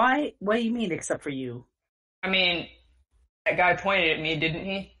 Why? What do you mean except for you? I mean, that guy pointed at me, didn't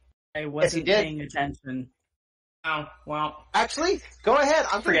he? I wasn't paying attention. Oh, well. Actually, go ahead.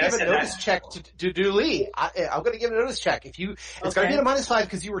 I'm going to give a notice check to Dooley. I'm going to give a notice check. It's going to be a -5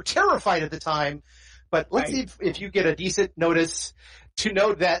 because you were terrified at the time. But let's see if you get a decent notice to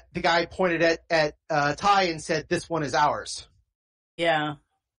note that the guy pointed at Ty and said, this one is ours. Yeah.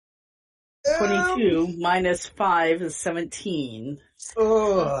 22 minus 5 is 17.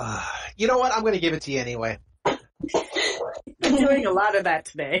 You know what? I'm going to give it to you anyway. I'm doing a lot of that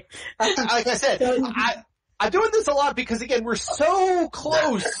today. Like I said, I'm doing this a lot because, again, we're so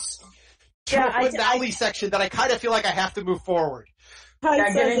close to the finale section that I kind of feel like I have to move forward.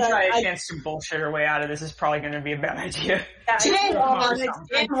 Yeah, giving Ty a chance to bullshit her way out of this is probably going to be a bad idea. Dan wants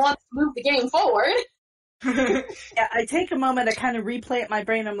to move the game forward. Yeah, I take a moment to kind of replay it in my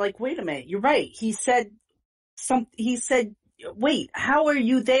brain. I'm like, wait a minute, you're right. He said, wait, how are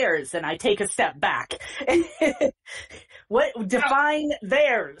you theirs? And I take a step back. Define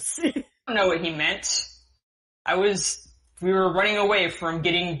theirs? I don't know what he meant. We were running away from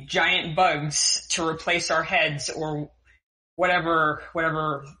getting giant bugs to replace our heads or whatever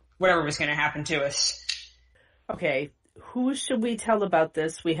was going to happen to us. Okay, who should we tell about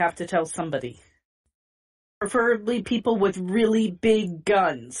this? We have to tell somebody. Preferably people with really big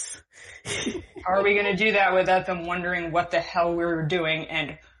guns. How are we going to do that without them wondering what the hell we're doing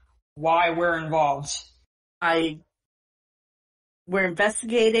and why we're involved? We're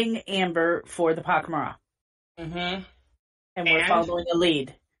investigating Amber for the pak'ma'ra. Mm-hmm. And we're following a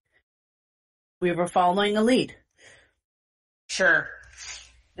lead. We were following a lead. Sure.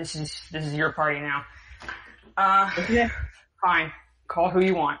 This is your party now. Yeah. Fine. Call who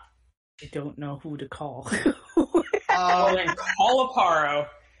you want. I don't know who to call. Well, then call Aparo.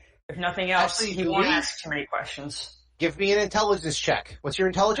 If nothing else, Actually, he won't ask too many questions. Give me an intelligence check. What's your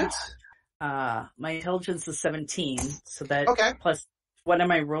intelligence? My intelligence is 17, so that Okay. plus what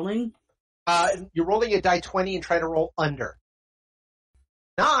am I rolling? You're rolling a die 20 and try to roll under.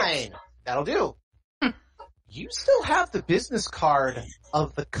 9. That'll do. You still have the business card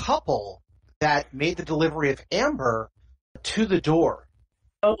of the couple that made the delivery of Amber to the door.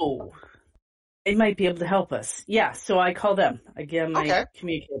 Oh, they might be able to help us. Yeah, so I call them. I give them my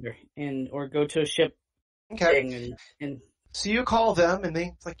communicator or go to a ship thing and So you call them and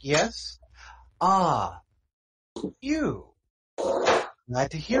it's like, yes? You.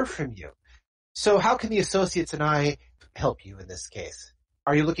 Glad to hear from you. So how can the associates and I help you in this case?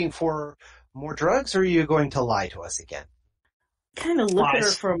 Are you looking for more drugs or are you going to lie to us again? kind of look at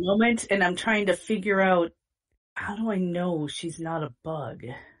her for a moment and I'm trying to figure out, how do I know she's not a bug?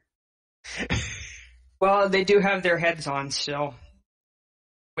 Well, they do have their heads on still,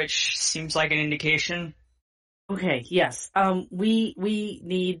 which seems like an indication. Okay, yes. We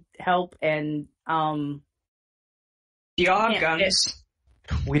need help and Do y'all have guns?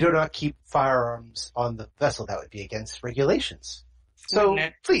 We do not keep firearms on the vessel. That would be against regulations. So,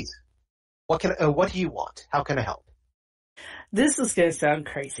 please, what do you want? How can I help? This is going to sound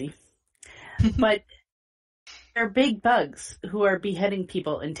crazy, but there are big bugs who are beheading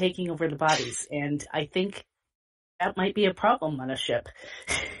people and taking over the bodies, and I think that might be a problem on a ship.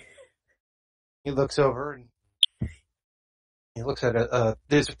 He looks over and he looks at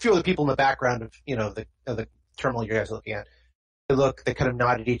there's a few other people in the background of, the terminal you guys are looking at. They kind of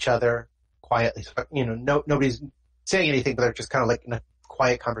nod at each other quietly. So, nobody's saying anything, but they're just kind of like in a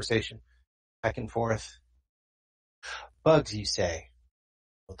quiet conversation back and forth. Bugs, you say?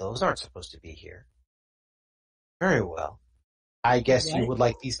 Well, those aren't supposed to be here. Very well. I guess you would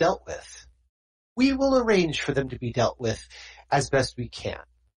like these dealt with. We will arrange for them to be dealt with as best we can.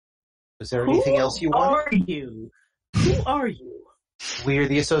 Is there anything else you want? Who are you? We're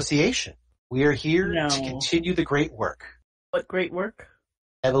the association. We are here to continue the great work. What great work?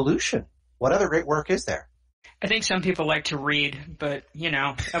 Evolution. What other great work is there? I think some people like to read, but,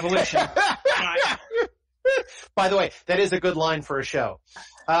 evolution. By the way, that is a good line for a show.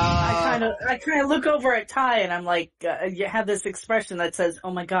 I kind of look over at Ty and I'm like, you have this expression that says,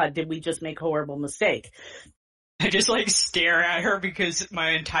 "Oh my God, did we just make a horrible mistake?" I just stare at her because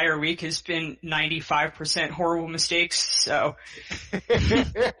my entire week has been 95% horrible mistakes, so.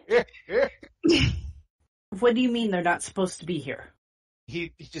 What do you mean they're not supposed to be here?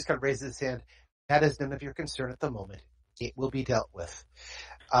 He just kind of raises his hand. That is none of your concern at the moment. It will be dealt with.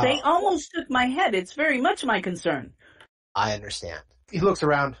 They almost took my head. It's very much my concern. I understand. He looks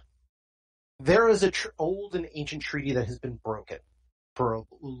around. There is a old and ancient treaty that has been broken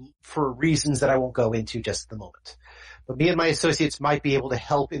for reasons that I won't go into just at the moment. But me and my associates might be able to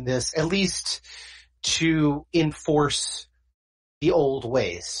help in this, at least to enforce the old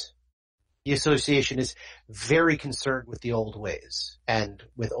ways. The association is very concerned with the old ways and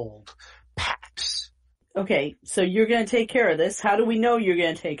with old pacts. Okay, so you're going to take care of this. How do we know you're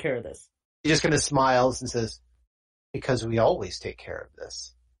going to take care of this? He just kind of smiles and says, because we always take care of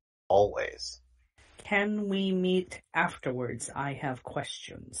this. Always. Can we meet afterwards? I have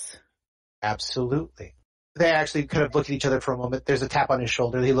questions. Absolutely. They actually kind of look at each other for a moment. There's a tap on his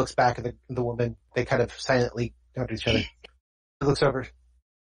shoulder. He looks back at the woman. They kind of silently nod to each other. He looks over.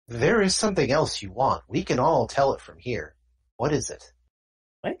 There is something else you want. We can all tell it from here. What is it?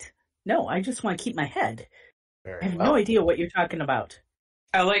 What? No, I just want to keep my head. Very I have well. no idea what you're talking about.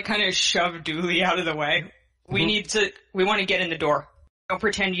 I kind of shove Dooley out of the way. Mm-hmm. We want to get in the door. Don't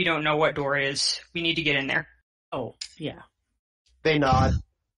pretend you don't know what door it is. We need to get in there. Oh, yeah. They nod.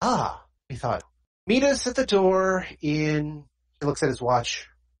 He thought. Meet us at the door in, he looks at his watch,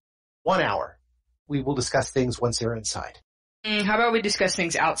 1 hour. We will discuss things once they're inside. How about we discuss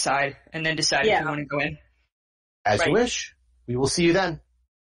things outside and then decide if we want to go in? As you wish. We will see you then.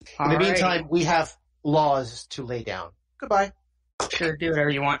 In the meantime, we have laws to lay down. Goodbye. Sure, do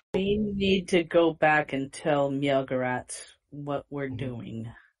whatever you want. We need to go back and tell Mielgarat what we're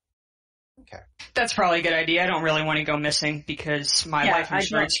doing. Okay. That's probably a good idea. I don't really want to go missing because my life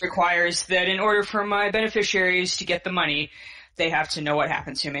insurance requires that in order for my beneficiaries to get the money, they have to know what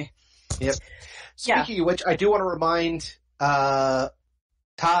happened to me. Yep. Speaking of which, I do want to remind Ty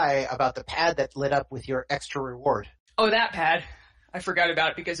about the pad that lit up with your extra reward. Oh, that pad. I forgot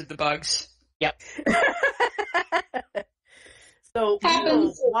about it because of the bugs. Yep. So we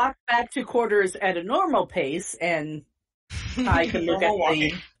will walk back to quarters at a normal pace, and I can look at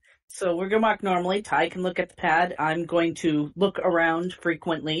So we're going to walk normally. Ty can look at the pad. I'm going to look around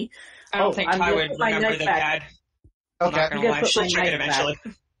frequently. I don't think Ty would remember the pad. I'm not going to lie. She'll check it eventually.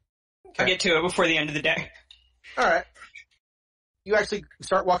 I'll get to it before the end of the day. All right. You actually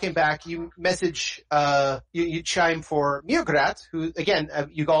start walking back. You message, you chime for Mirgrat, who, again,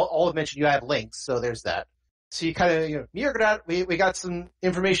 you all have mentioned you have links, so there's that. So you kind of, Mirgrat, we got some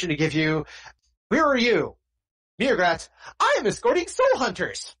information to give you. Where are you? Mirgrat, I am escorting soul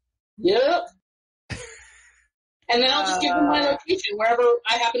hunters. Yep. And then I'll just give them my location wherever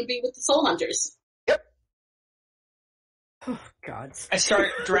I happen to be with the soul hunters. Yep. Oh, God. I start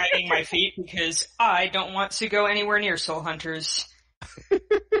dragging my feet because I don't want to go anywhere near soul hunters.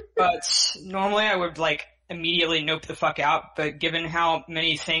 But normally I would, immediately nope the fuck out, but given how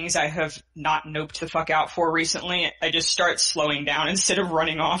many things I have not noped the fuck out for recently, I just start slowing down instead of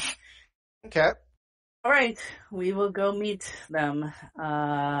running off. Okay. All right, we will go meet them.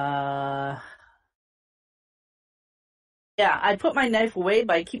 Yeah, I put my knife away,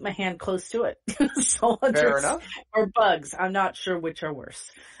 but I keep my hand close to it. Soul hunters Fair enough. or bugs. I'm not sure which are worse.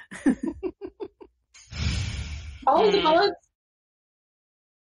 Oh, the bugs?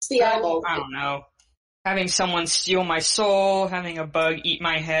 The eyeball. I don't know. Having someone steal my soul, having a bug eat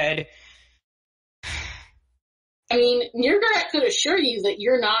my head. I mean, Mirgrat could assure you that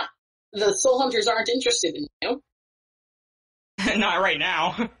the soul hunters aren't interested in you. Not right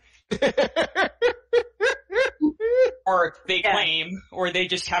now. Or they claim, or they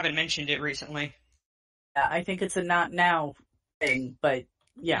just haven't mentioned it recently. Yeah, I think it's a not now thing, but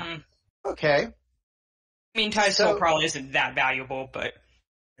yeah. Okay. I mean, Ty's soul probably isn't that valuable, but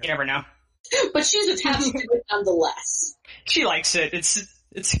you never know. But she's attached to it nonetheless. She likes it.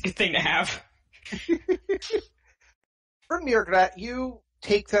 It's a good thing to have. For Mirgrat, you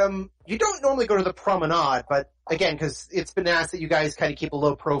take them, you don't normally go to the promenade, but again, because it's been asked that you guys kind of keep a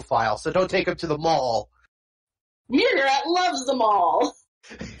low profile, so don't take them to the mall. Mirgrat loves the mall.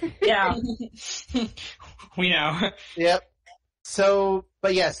 Yeah. We know. Yep. So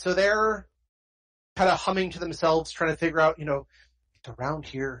they're kind of humming to themselves, trying to figure out, it's around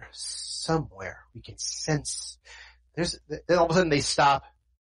here somewhere. We can sense. Then all of a sudden they stop.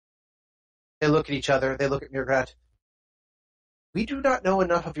 They look at each other. They look at Mirgrat. We do not know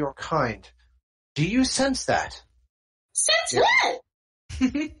enough of your kind. Do you sense that? Sense what?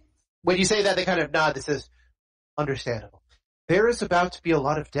 When you say that, they kind of nod. It says, understandable. There is about to be a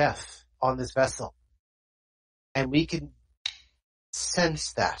lot of death on this vessel. And we can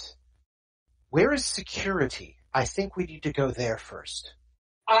sense that. Where is security? I think we need to go there first.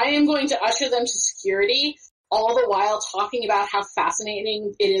 I am going to usher them to security, all the while talking about how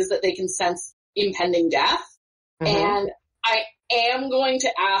fascinating it is that they can sense impending death. Mm-hmm. And I am going to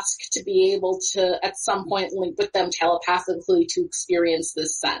ask to be able to, at some point, link with them telepathically to experience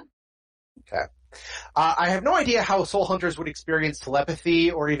this sense. Okay. I have no idea how soul hunters would experience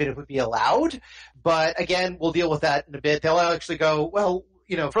telepathy or even if it would be allowed, but again, we'll deal with that in a bit. They'll actually go, well,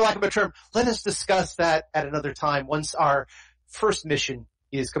 for lack of a term, let us discuss that at another time once our first mission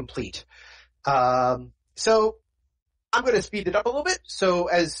is complete. So I'm going to speed it up a little bit. So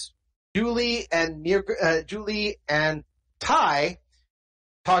as Julie and Ty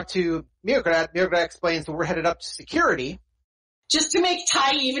talk to Mirgrat explains that we're headed up to security. Just to make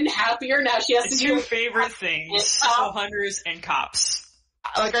Ty even happier, now she has to do two favorite things, soul hunters and cops.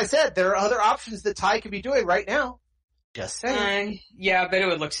 Like I said, there are other options that Ty could be doing right now. Just saying. Yeah, I bet it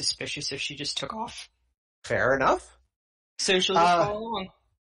would look suspicious if she just took off. Fair enough. So she'll just follow along.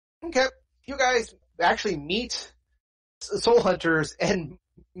 Okay. You guys actually meet soul hunters and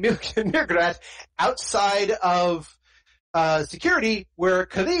Mirgrat outside of security, where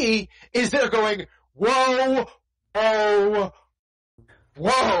Kali is there going, whoa, whoa,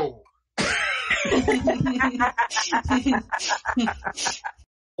 whoa.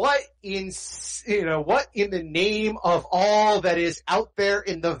 What in the name of all that is out there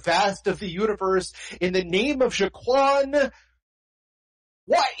in the vast of the universe, in the name of Jaquan,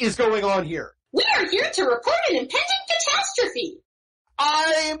 what is going on here? We are here to report an impending catastrophe.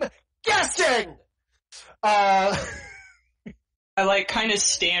 I'm guessing. I kind of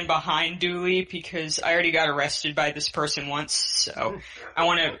stand behind Dooley because I already got arrested by this person once, so I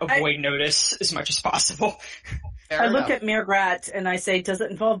want to avoid notice as much as possible. I look at Mirgrat and I say, does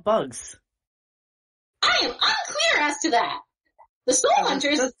it involve bugs? I am unclear as to that. The soul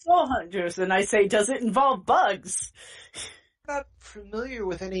hunters. The soul hunters, and I say, does it involve bugs? I'm not familiar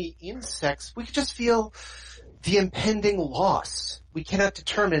with any insects. We just feel the impending loss. We cannot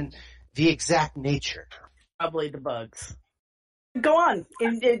determine the exact nature. Probably the bugs. Go on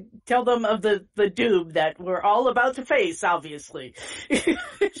and tell them of the doom that we're all about to face, obviously.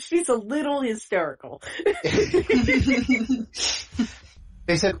 She's a little hysterical.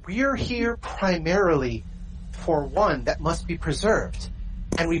 They said, we're here primarily for one that must be preserved.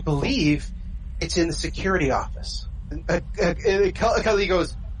 And we believe it's in the security office. Kali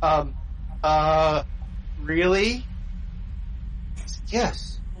goes, really?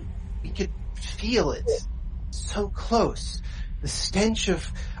 Yes. We could feel it. So close. The stench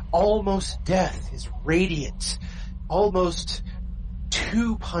of almost death is radiant. Almost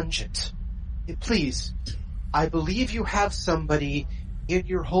too pungent. Please, I believe you have somebody in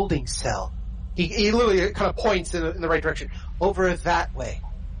your holding cell. He literally kind of points in the right direction. Over that way.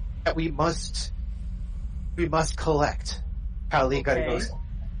 That we must collect. Kali kind of goes,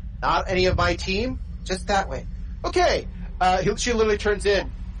 not any of my team, just that way. Okay. She literally turns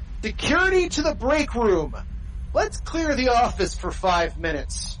in. Security to the break room. Let's clear the office for 5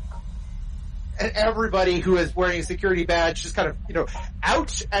 minutes. And everybody who is wearing a security badge just kind of,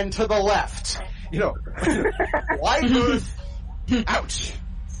 out and to the left. Wide berth, out.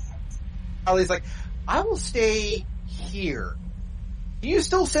 Ali's like, I will stay here. Do you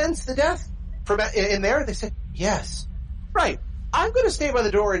still sense the death from in there? They said, yes. Right. I'm going to stay by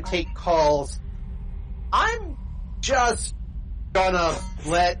the door and take calls. I'm just gonna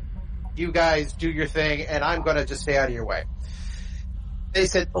let you guys do your thing, and I'm gonna just stay out of your way. They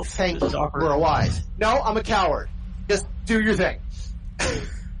said, oh, thank you, we're wise. No, I'm a coward. Just do your thing.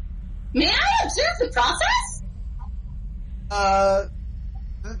 May I observe the process?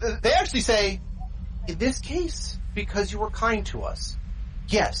 They actually say, in this case, because you were kind to us,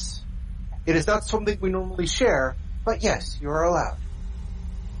 yes. It is not something we normally share, but yes, you are allowed.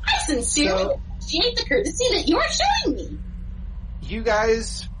 I sincerely appreciate the courtesy that you are showing me. You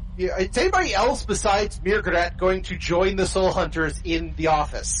guys, is anybody else besides Mirgret going to join the Soul Hunters in the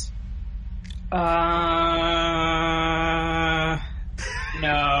office? No.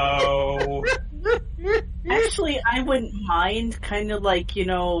 Actually, I wouldn't mind kind of like,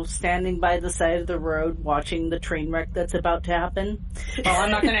 standing by the side of the road watching the train wreck that's about to happen. Well,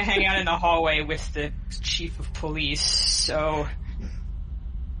 I'm not going to hang out in the hallway with the chief of police, so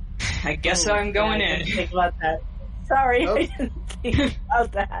I guess I'm going in. Think about that. Sorry, I didn't think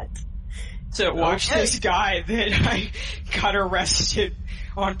about that. So watch this guy that I got arrested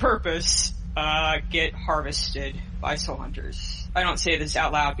on purpose get harvested by Soul Hunters. I don't say this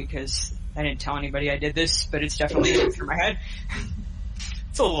out loud because I didn't tell anybody I did this, but it's definitely going through my head.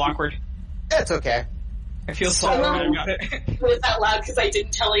 It's a little awkward. That's okay. I feel sorry about it. It was out loud because I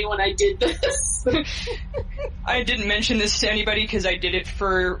didn't tell anyone I did this. I didn't mention this to anybody because I did it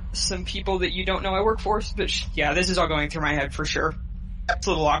for some people that you don't know I work for, but yeah, this is all going through my head for sure. It's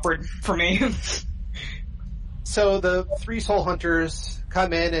a little awkward for me. So the 3 Soul Hunters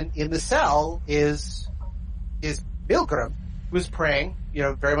come in, and in the cell is Milgram, who's praying,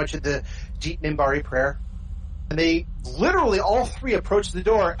 very much at the Jeet Nimbari prayer. And they literally all 3 approach the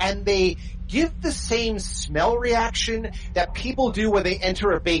door, and they give the same smell reaction that people do when they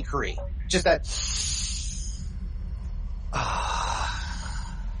enter a bakery. Just that,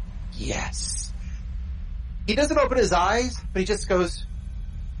 yes. He doesn't open his eyes, but he just goes,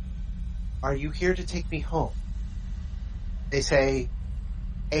 are you here to take me home? They say,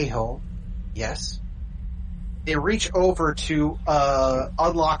 a home, yes. They reach over to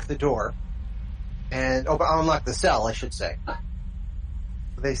unlock the door, and unlock the cell, I should say.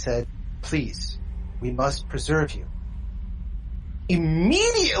 They said, please, we must preserve you.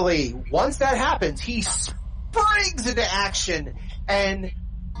 Immediately, once that happens, he springs into action, and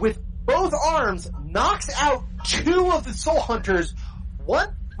with both arms, knocks out 2 of the Soul Hunters,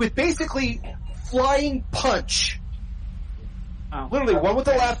 one with basically flying punch. Oh. Literally, one with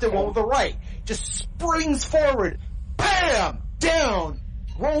the left and one with the right. Just springs forward, bam, down,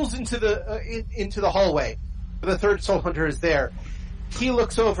 rolls into the hallway. The 3rd Soul Hunter is there. He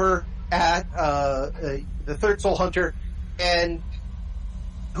looks over at the 3rd Soul Hunter, and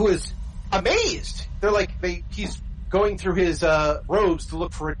who is amazed. They're like, he's going through his robes to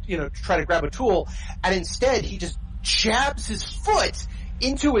look for, to try to grab a tool, and instead he just jabs his foot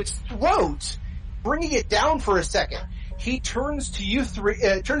into its throat, bringing it down for a second. He turns to you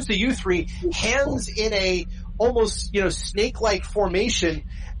 3, hands in a almost, snake-like formation,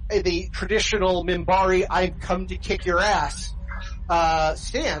 the traditional Minbari, I've come to kick your ass,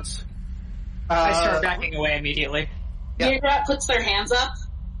 stance. I start backing away immediately. Yep. Mirgret puts their hands up.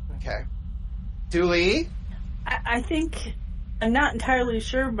 Okay. Dooley? I think, I'm not entirely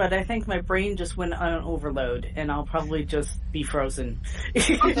sure, but I think my brain just went on overload, and I'll probably just be frozen.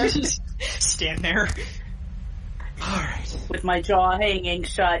 Just stand there. Alright. With my jaw hanging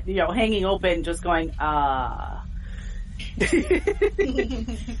shut, hanging open, just going,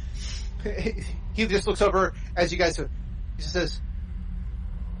 He just looks over as you guys, he just says,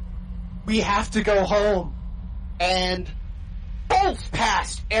 we have to go home. And bolts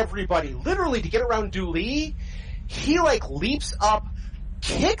past everybody, literally to get around Dooley. He leaps up,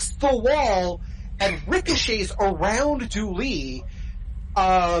 kicks the wall, and ricochets around Dooley,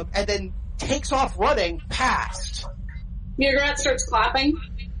 and then takes off running past. Mugrat starts clapping.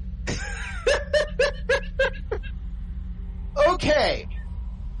 Okay.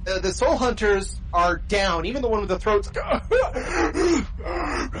 The Soul Hunters are down, even the one with the throats.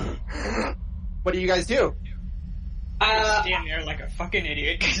 What do you guys do? Stand there like a fucking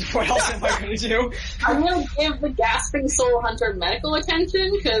idiot, because what else am I gonna do? I'm gonna give the gasping Soul Hunter medical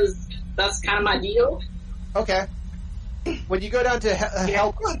attention, because that's kind of my deal. Okay. When you go down to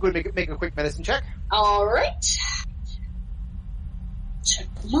help, go ahead and make a quick medicine check. Alright. Check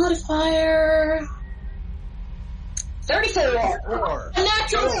the modifier. 34. A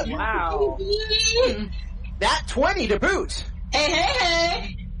natural. Oh, wow. Nat 20 to boot.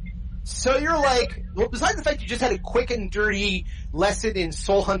 Hey. So you're well, besides the fact you just had a quick and dirty lesson in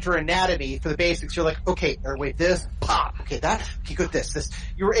Soul Hunter anatomy for the basics, you're okay, or wait, this, pop, okay, that, okay, good, this.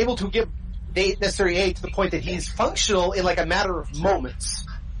 You were able to give necessary aid to the point that he's functional in a matter of moments.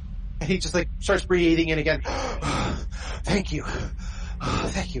 And he just starts breathing in again. Thank you.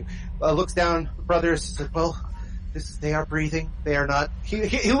 Thank you. Looks down, the brothers, says, well, they are breathing. They are not, he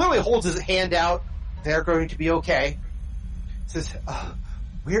literally holds his hand out. They're going to be okay. Says,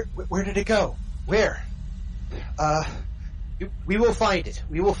 where did it go? Where? We will find it.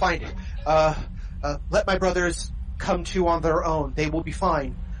 We will find it. Let my brothers come to on their own. They will be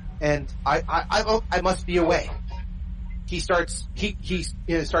fine. And I must be away. He starts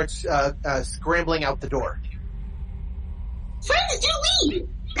scrambling out the door. Friends do leave!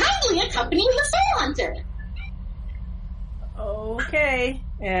 Kindly accompany the Soul Hunter! Okay.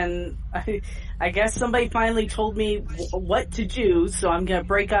 And I guess somebody finally told me what to do, so I'm gonna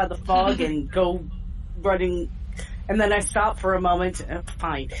break out of the fog and go running. And then I stop for a moment,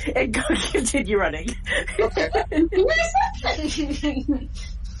 fine, and go continue running. Okay.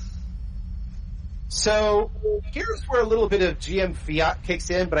 So, here's where a little bit of GM fiat kicks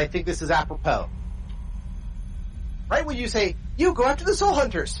in, but I think this is apropos. Right when you say, you go after the Soul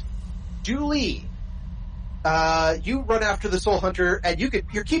Hunters. Julie, you run after the Soul Hunter, and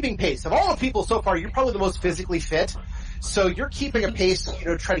you're keeping pace. Of all the people so far, you're probably the most physically fit. So you're keeping a pace,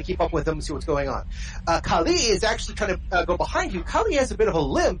 try to keep up with them and see what's going on. Kali is actually trying to go behind you. Kali has a bit of a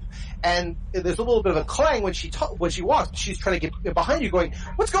limp, and there's a little bit of a clang when she walks. She's trying to get behind you, going,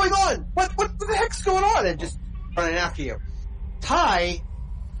 "What's going on? What the heck's going on?" And just running after you. Ty,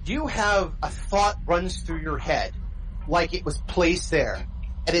 you have a thought runs through your head, like it was placed there,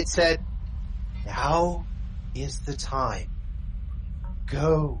 and it said, "Now is the time.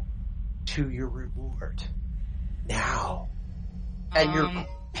 Go to your reward." Now. And your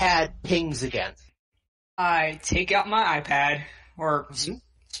pad pings again. I take out my iPad, or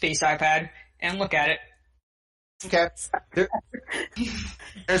space iPad, and look at it. Okay.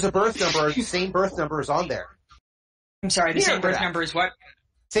 There's a birth number, the same birth number is on there. I'm sorry, the same birth number is what?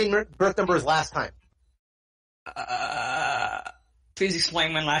 Same birth number as last time. Please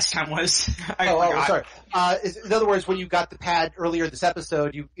explain when last time was. Oh, sorry. In other words, when you got the pad earlier this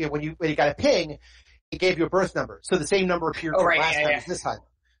episode, when you got a ping, it gave you a birth number. So the same number appeared last time as this time.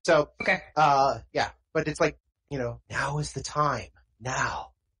 So, okay. Yeah. But it's now is the time.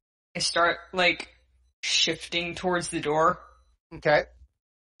 Now. I start, shifting towards the door. Okay.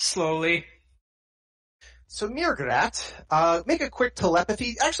 Slowly. So, Mirgrat, make a quick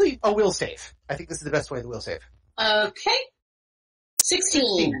telepathy. Actually, a will save. I think this is the best way to will save. Okay.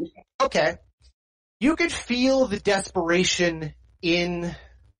 16. Okay. You could feel the desperation in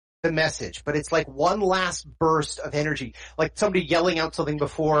the message, but it's like one last burst of energy, like somebody yelling out something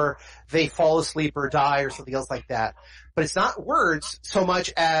before they fall asleep or die or something else like that. But it's not words so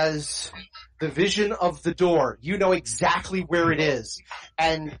much as the vision of the door. You know exactly where it is,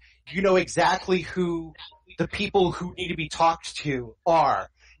 and you know exactly who the people who need to be talked to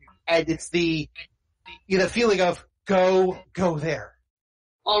are. And it's the feeling of go there.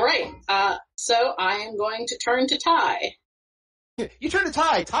 All right. So I am going to turn to Ty. You turn to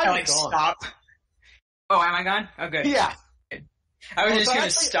Ty. Ty is gone. Stop. Oh, am I gone? Oh, good. Yeah. I was just gonna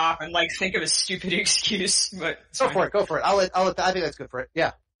stop and think of a stupid excuse, but go for it. I'll let. I think that's good for it.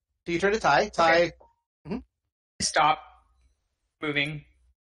 Yeah. So you turn to Ty. Ty. Okay. Mm-hmm. Stop. Moving.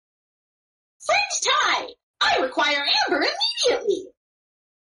 Friend Ty, I require Amber immediately.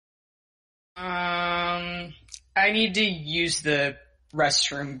 I need to use the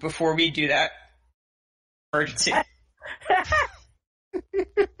restroom before we do that. Emergency.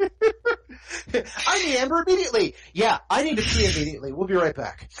 I need Amber immediately. Yeah, I need to pee immediately. We'll be right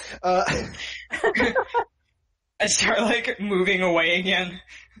back. I start like moving away again.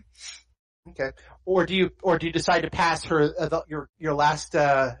 Okay. Or do you decide to pass her your last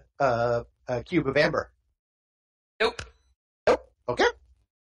cube of amber? Nope. Okay.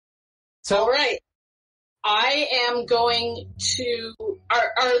 So all right. I am going to.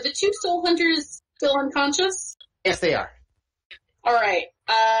 Are the two soul hunters still unconscious? yes, they are. All right.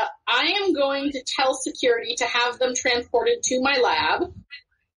 I am going to tell security to have them transported to my lab,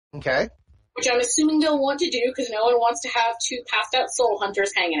 Okay. which I'm assuming they'll want to do because no one wants to have two passed out soul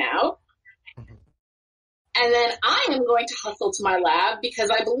hunters hanging out. And then I am going to hustle to my lab because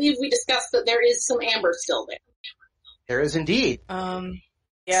I believe we discussed that there is some amber still there. There is indeed.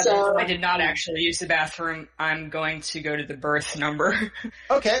 Yeah, So- I did not actually use the bathroom. I'm going to go to the birth number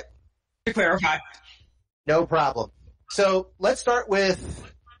Okay. to clarify. No problem. So let's start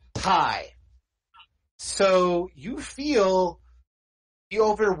with Ty. So you feel the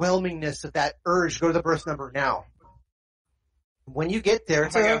overwhelmingness of that urge to go to the birth number now. When you get there,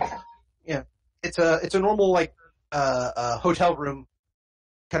 it's a normal like hotel room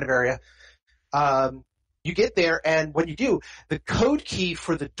kind of area. You get there, and when you do, the code key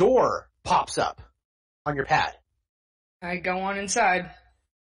for the door pops up on your pad. I go on inside.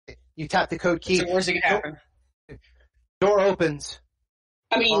 You tap the code key. So where's it gonna happen? Door opens.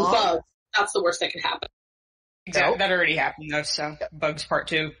 I mean, Mom? bugs. That's the worst that could happen. Exactly. No. That already happened though, so bugs part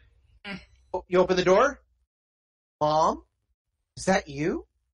 2. You open the door. Mom, is that you?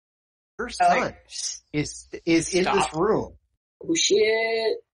 Your son is in Stop. this room. Oh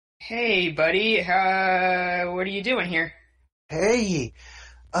shit. Hey buddy, what are you doing here? Hey,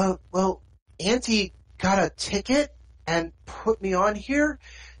 well, Auntie got a ticket and put me on here.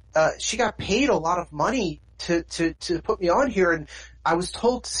 She got paid a lot of money to put me on here, and I was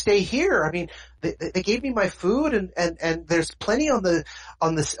told to stay here. I mean, they gave me my food, and there's plenty on the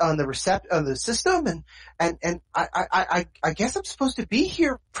system, and I guess I'm supposed to be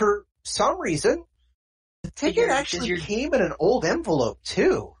here for some reason. The ticket actually came in an old envelope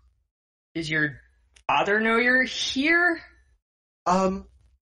too. Does your father know you're here? I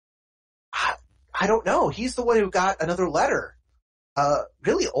don't know. He's the one who got another letter.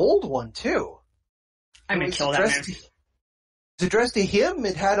 Really old one too. I'm gonna kill that man. It's addressed to him.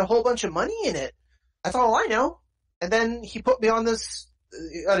 It had a whole bunch of money in it. That's all I know. And then he put me on this,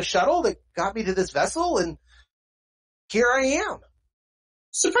 on a shuttle that got me to this vessel, and here I am.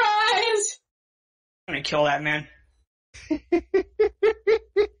 Surprise! I'm gonna kill that man.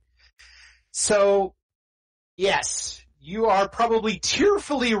 So, yes, you are probably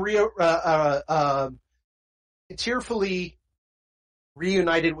tearfully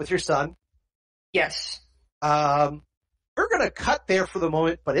reunited with your son. Yes. We're gonna cut there for the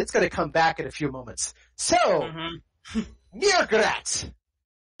moment, but it's gonna come back in a few moments. So, Mirgrat,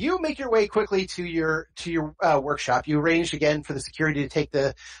 you make your way quickly to your workshop. You arranged again for the security to take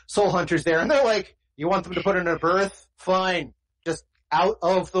the soul hunters there, and they're like, you want them to put in a berth? Fine. Just out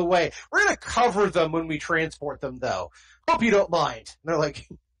of the way. We're gonna cover them when we transport them, though. Hope you don't mind. And they're like,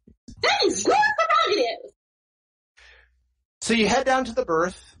 That is your prerogative! so you head down to the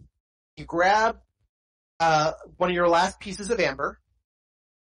berth, you grab one of your last pieces of amber,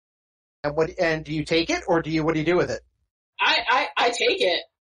 and do you take it, or what do you do with it? I take it.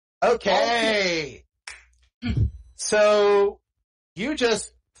 Okay. So you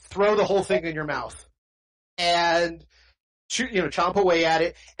just throw the whole thing in your mouth and chomp away at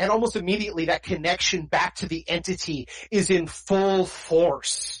it, and almost immediately that connection back to the entity is in full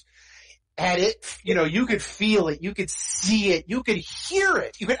force. And you could feel it, you could see it, you could hear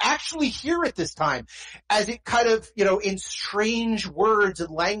it. You could actually hear it this time as it kind of, in strange words and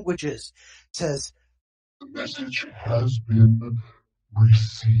languages says, The message has been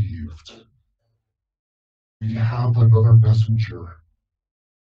received. We have another messenger.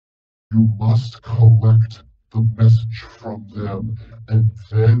 You must collect the message from them, and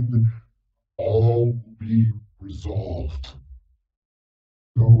then all will be resolved.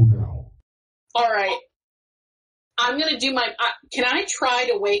 Go now. Alright. I'm gonna do can I try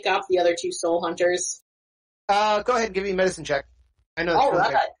to wake up the other two soul hunters? go ahead and give me a medicine check. I know.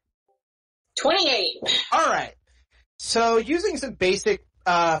 Alright. 28. Alright. So using some basic,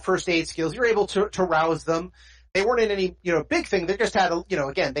 first aid skills, you're able to rouse them. They weren't in any, big thing. They just had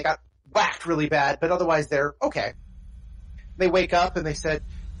again, they got whacked really bad, but otherwise they're okay. They wake up and they said,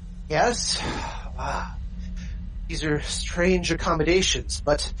 yes, these are strange accommodations,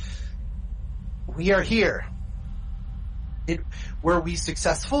 but we are here. Were we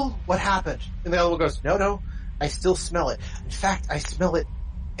successful? What happened? And the other one goes, no, I still smell it. In fact, I smell it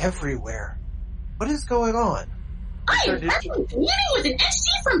everywhere. What is going on? I am currently communing with an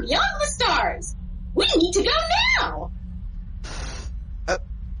entity from beyond the stars. We need to go now.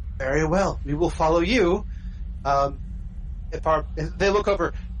 Very well. We will follow you. If they look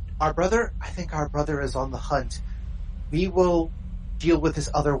over, our brother, I think our brother is on the hunt. We will deal with this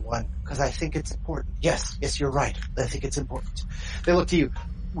other one because I think it's important. Yes, you're right. I think it's important. They look to you.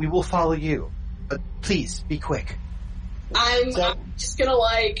 We will follow you, but please be quick. I'm just gonna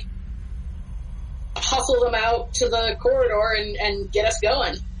hustle them out to the corridor and get us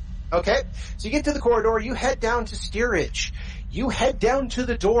going. Okay, so you get to the corridor. You head down to steerage. You head down to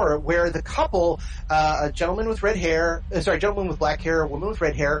the door where the couple, a gentleman with black hair, a woman with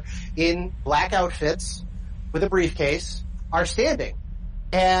red hair, in black outfits with a briefcase, are standing.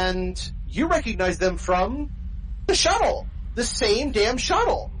 And you recognize them from the shuttle. The same damn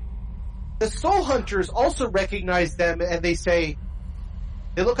shuttle. The Soul Hunters also recognize them and they say,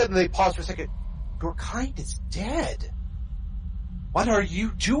 they look at them and they pause for a second. Your kind is dead. What are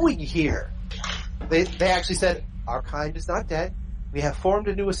you doing here? They actually said, our kind is not dead. We have formed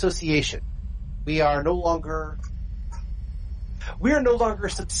a new association. We are no longer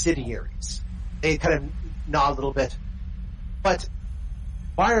subsidiaries. They kind of nod a little bit. But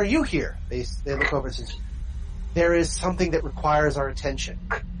why are you here? They look over and say, there is something that requires our attention.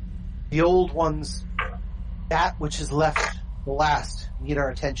 The old ones, that which is left the last, need our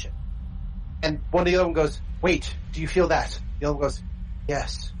attention. And one of the other one goes, wait, do you feel that? The other one goes,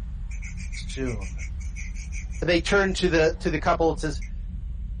 yes, soon. And they turn to the couple and says,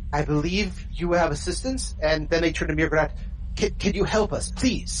 I believe you have assistance. And then they turn to Mirgrat. Can you help us,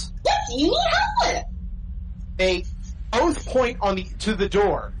 please? What do you need help with? They both point to the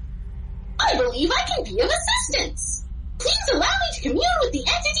door. I believe I can be of assistance. Please allow me to commune with the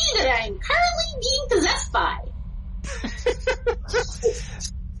entity that I am currently being possessed by.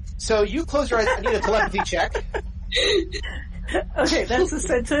 So you close your eyes. I need a telepathy check. Okay, that's a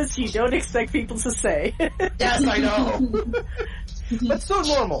sentence you don't expect people to say. Yes, I know. But so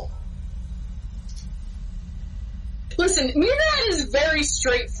normal. Listen, Mirgrat is very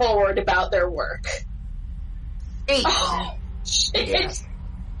straightforward about their work. 8. Oh, shit.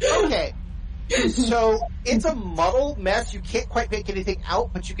 Yeah. Okay. So it's a muddled mess. You can't quite make anything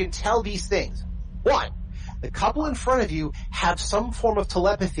out, but you can tell these things. 1. The couple in front of you have some form of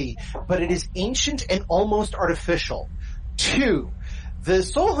telepathy, but it is ancient and almost artificial. 2. The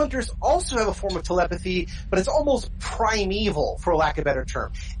Soul Hunters also have a form of telepathy, but it's almost primeval, for lack of a better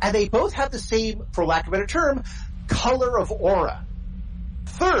term. And they both have the same, for lack of a better term, color of aura.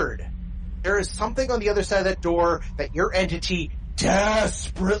 3rd, there is something on the other side of that door that your entity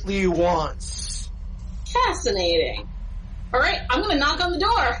desperately wants. Fascinating. Alright, I'm gonna knock on the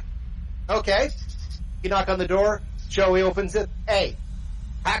door. Okay. You knock on the door. Joey opens it. Hey,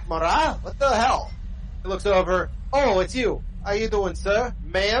 pak'ma'ra? What the hell? He looks over. Oh, it's you. How you doing, sir?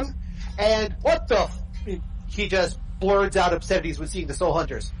 Ma'am? And what the he just blurts out obscenities when seeing the Soul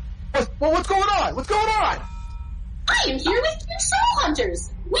Hunters. What's going on? What's going on? I am here with 2 Soul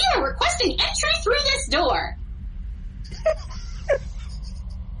Hunters. We are requesting entry through this door.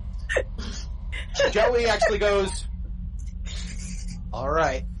 Joey actually goes,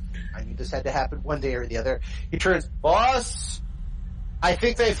 alright. I knew this had to happen one day or the other. He turns, boss, I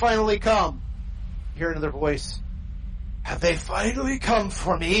think they finally come. You hear another voice. Have they finally come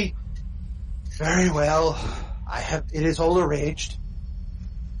for me? Very well. It is all arranged.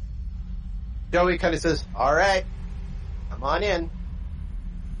 Joey kind of says, alright, come on in.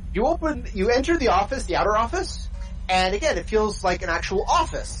 You enter the office, the outer office, and again, it feels like an actual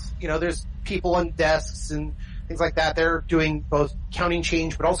office. You know, there's people on desks and things like that. They're doing both counting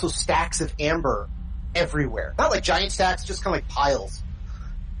change, but also stacks of amber everywhere. Not like giant stacks, just kind of like piles.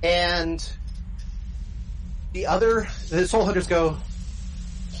 And the Soul Hunters go,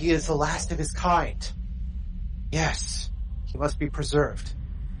 he is the last of his kind. Yes, he must be preserved.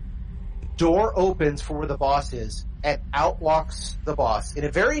 The door opens for where the boss is, and out walks the boss in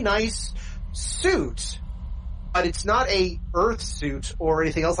a very nice suit, but it's not a earth suit or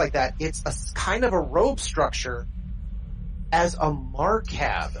anything else like that. It's a kind of a robe structure as a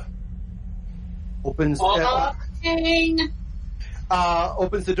Marcab. Opens the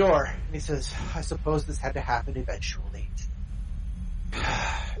door, and he says, I suppose this had to happen eventually.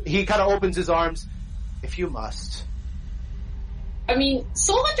 He kind of opens his arms. If you must. I mean,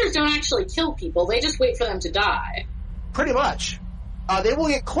 Soul Hunters don't actually kill people, they just wait for them to die. Pretty much. They will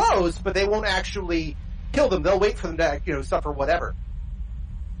get close, but they won't actually kill them. They'll wait for them to, suffer whatever.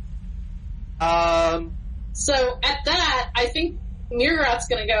 So at that, I think Murrat's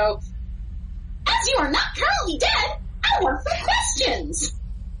gonna go, as you are not currently dead, I want some questions!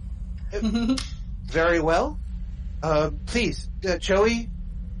 Very well. Please, Joey,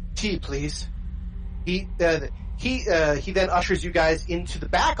 tea, please. He then ushers you guys into the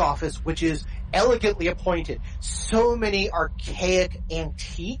back office, which is elegantly appointed. So many archaic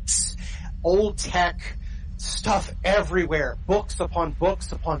antiques, old tech, stuff everywhere. Books upon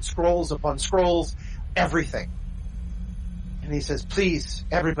scrolls upon scrolls, everything. And he says, please,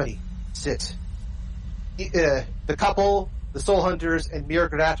 everybody, sit. The couple, the soul hunters, and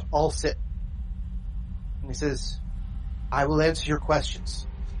Mirgrat all sit. And he says, I will answer your questions.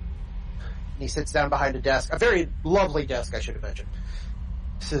 And he sits down behind a desk, a very lovely desk, I should imagine.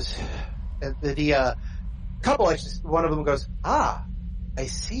 He says, the couple, one of them goes, I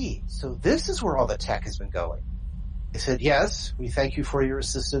see. So this is where all the tech has been going. They said, yes, we thank you for your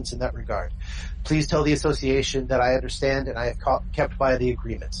assistance in that regard. Please tell the association that I understand and I have kept by the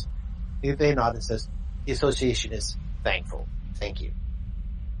agreements. They nod and says, the association is thankful. Thank you.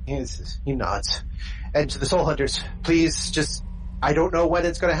 He nods. And to the soul hunters, please just, I don't know when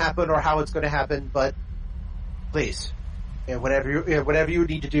it's going to happen or how it's going to happen, but please, whatever you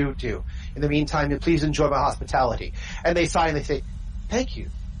need to do. In the meantime, please enjoy my hospitality. And they sigh and they say, thank you.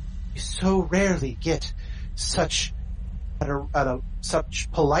 You so rarely get such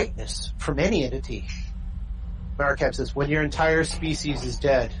politeness from any entity. Maracab says, when your entire species is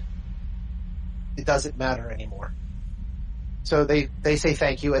dead, it doesn't matter anymore. So they say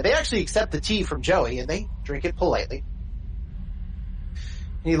thank you, and they actually accept the tea from Joey, and they drink it politely.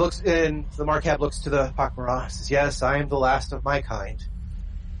 And he looks, and the Marcab looks to the pak'ma'ra, says, yes, I am the last of my kind.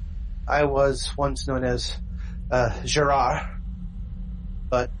 I was once known as Gerard,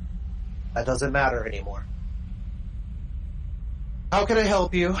 but that doesn't matter anymore. How can I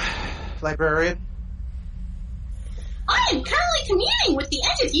help you, librarian? I am currently communing with the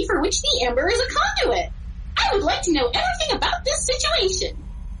entity for which the Amber is a conduit. I would like to know everything about this situation.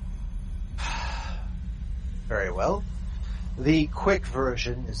 Very well. The quick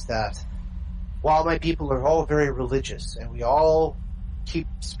version is that while my people are all very religious and we all keep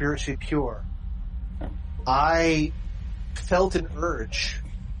spiritually pure, I felt an urge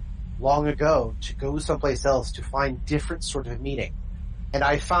long ago to go someplace else to find different sort of meaning. And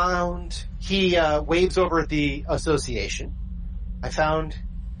I found, he waves over at the association. I found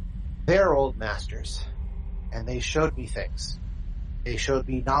their old masters, and they showed me things. They showed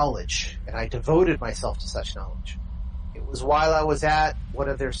me knowledge, and I devoted myself to such knowledge. It was while I was at one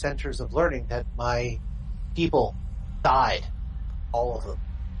of their centers of learning that my people died. All of them.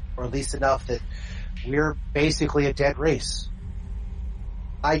 Or at least enough that we're basically a dead race.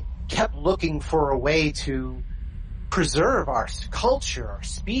 I kept looking for a way to preserve our culture, our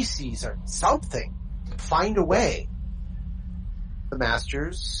species, or something. Find a way. The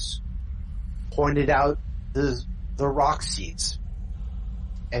masters pointed out the rock seeds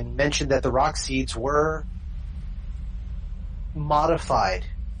and mentioned that the rock seeds were modified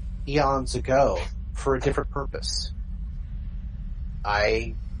eons ago for a different purpose.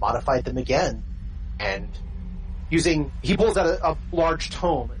 I modified them again, and he pulls out a large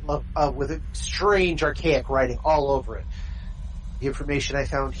tome with a strange archaic writing all over it. The information I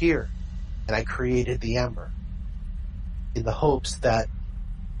found here, and I created the Ember in the hopes that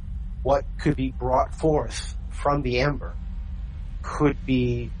what could be brought forth from the Ember could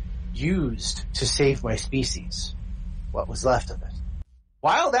be used to save my species, what was left of it.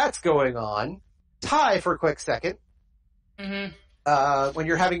 While that's going on, Ty, for a quick second, when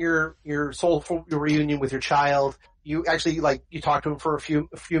you're having your soulful reunion with your child, you actually you talk to him for a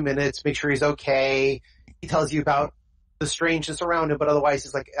few minutes, make sure he's okay. He tells you about the strangeness around him, but otherwise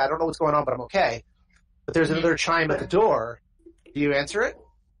he's like, I don't know what's going on, but I'm okay. But there's another chime at the door. Do you answer it?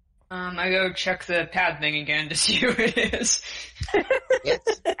 I go check the pad thing again to see who it is.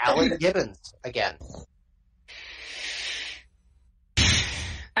 It's Alan Gibbons again.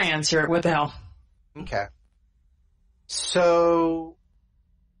 I answer it. What the hell? Okay. So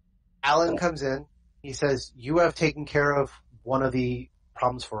Alan comes in. He says, you have taken care of one of the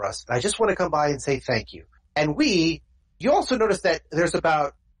problems for us. I just want to come by and say thank you. And you also notice that there's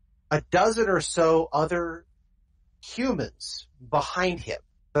about a dozen or so other humans behind him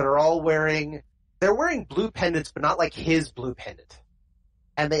that are all wearing blue pendants, but not like his blue pendant.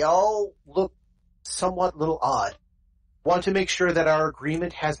 And they all look somewhat little odd. Want to make sure that our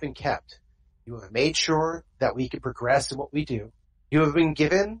agreement has been kept. You have made sure that we can progress in what we do. You have been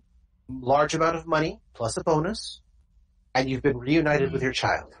given large amount of money plus a bonus, and you've been reunited with your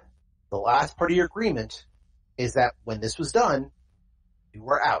child. The last part of your agreement is that when this was done, you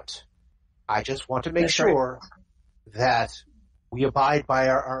were out. I just want to make That's sure that we abide by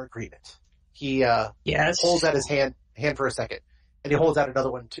our agreement. He Yes. holds out his hand for a second, and he holds out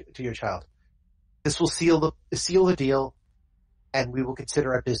another one to your child. This will seal the deal, and we will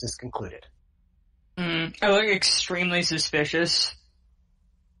consider our business concluded. I look extremely suspicious,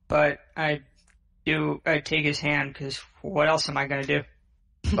 but I take his hand, because what else am I going to do?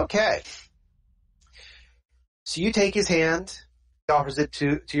 Okay. So you take his hand, he offers it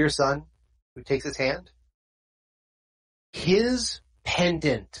to your son, who takes his hand. His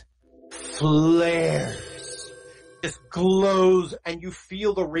pendant flares, just glows, and you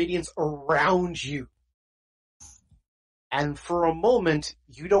feel the radiance around you. And for a moment,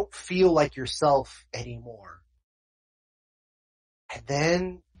 you don't feel like yourself anymore. And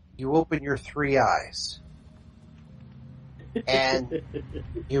then you open your 3 eyes. And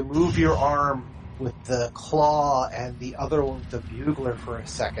you move your arm with the claw and the other one with the bugler for a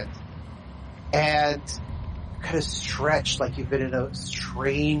second. And kind of stretch like you've been in a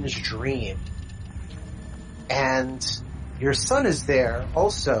strange dream. And your son is there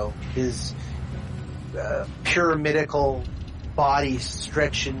also, his pyramidical body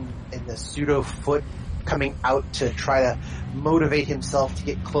stretching and the pseudo foot coming out to try to motivate himself to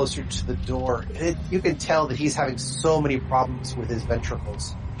get closer to the door. You can tell that he's having so many problems with his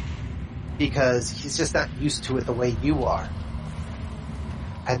ventricles because he's just not used to it the way you are.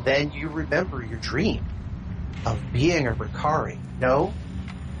 And then you remember your dream of being a Ricari. No,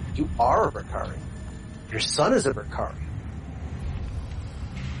 you are a Ricari. Your son is a Ricari.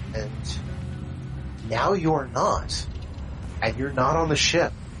 And now you're not. And you're not on the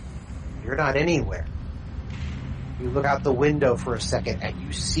ship. You're not anywhere. You look out the window for a second and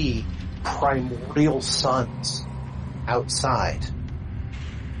you see primordial suns outside.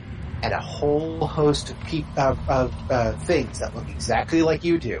 And a whole host of things that look exactly like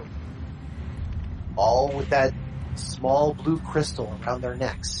you do. All with that small blue crystal around their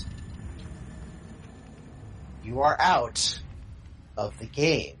necks. You are out of the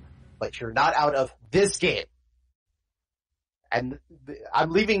game, but you're not out of this game. And I'm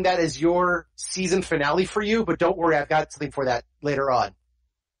leaving that as your season finale for you, but don't worry, I've got something for that later on.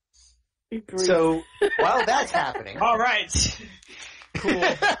 So, while that's happening... All right. Cool.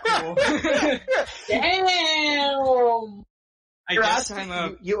 Damn! I guess I'm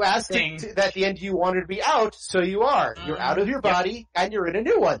a you asked that at the end you wanted to be out, so you are. You're out of your body, and you're in a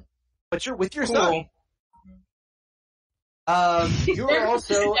new one. But you're with your son. You're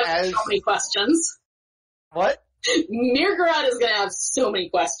also as... so many questions. What? Mirgorod is gonna have so many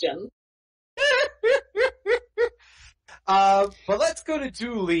questions. But let's go to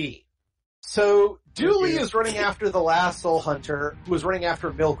Dooley. So, Dooley is running after the last soul hunter, who is running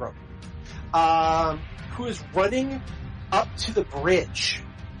after Milgram. Who is running up to the bridge.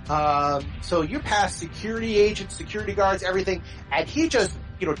 So you pass security agents, security guards, everything, and he just,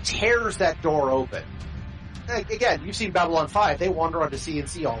 tears that door open. Again, you've seen Babylon 5, they wander onto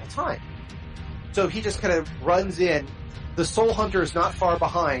C&C all the time. So he just kind of runs in. The soul hunter is not far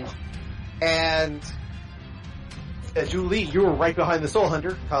behind, and Dooley, you were right behind the soul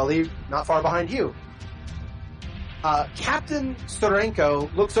hunter. Kali, not far behind you. Captain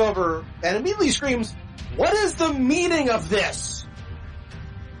Storenko looks over and immediately screams, "What is the meaning of this?"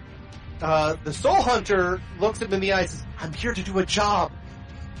 The soul hunter looks him in the eyes and says, "I'm here to do a job."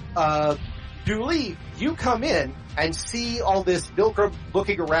 Dooley, you come in and see all this Milgram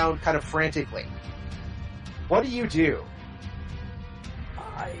looking around kind of frantically. What do you do?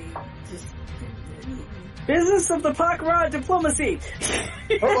 I just... Business of the pak'ma'ra diplomacy!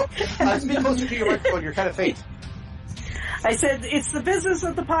 Speak closer to your microphone, you're kind of faint. I said, it's the business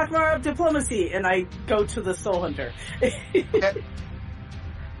of the pak'ma'ra diplomacy, and I go to the soul hunter. Okay. Yeah,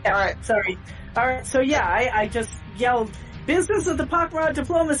 alright. Sorry. Alright, so yeah, I just yelled, business of the pak'ma'ra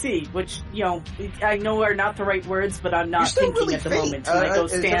diplomacy, which, I know are not the right words, but I'm not thinking really at the faint. moment. And I go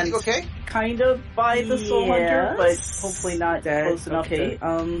stand kind of by the soul hunter, but hopefully not close enough to,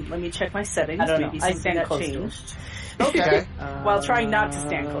 let me check my settings. I don't know. Maybe I stand close to him. Okay. While trying not to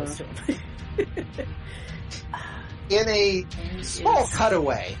stand close to him. In a small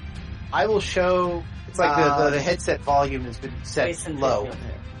cutaway, I will show, it's like the headset volume has been set low.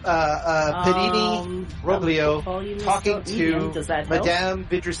 Padini Roglio talking to Madame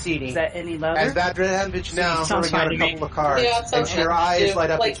Vidricini. Is that any louder? As Madame Vidricini throwing out a couple of cards. Yeah, and your eyes light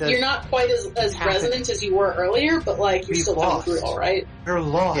up and says, you're not quite as resonant as you were earlier, but you're still coming through all right. You're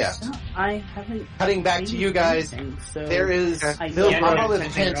lost. Yeah. No, I haven't. Cutting back to you guys, there is I'll probably have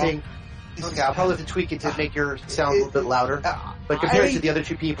to chanting. Okay, I'll probably have to tweak it to make your sound a little bit louder. But compared to the other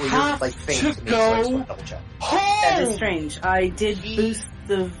two people, you're faint to me, so I just want to double check. That is strange. I did boost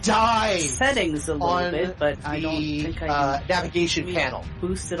the dives settings a little on bit, but I don't think I can navigation panel.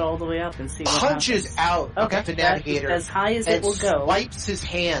 boost it all the way up and see what Punches happens. out of the navigator as high as it will go. Swipes his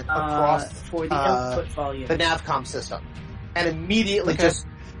hand across for the output volume. the navcom system, and immediately Just,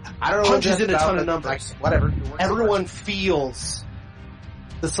 I don't know punches what in a that's ton of about, numbers. but whatever. Everyone feels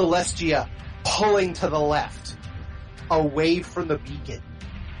the Celestia pulling to the left, away from the beacon.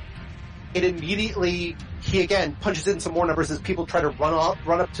 It immediately, he again punches in some more numbers as people try to run up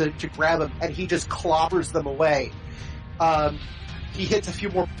to grab him, and he just clobbers them away. He hits a few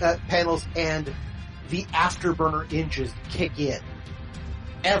more panels, and the afterburner engines kick in.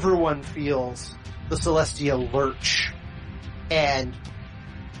 Everyone feels the Celestia lurch and,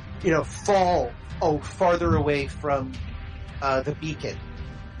 fall farther away from the beacon.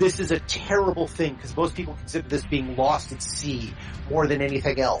 This is a terrible thing because most people consider this being lost at sea more than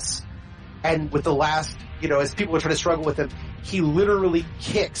anything else. And with the last, as people are trying to struggle with him, he literally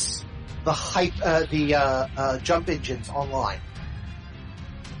kicks the jump engines online.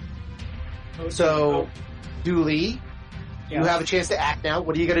 So, Dooley, you have a chance to act now.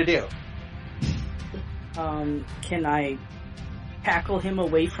 What are you going to do? Can I tackle him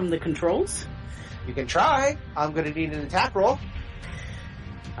away from the controls? You can try. I'm going to need an attack roll.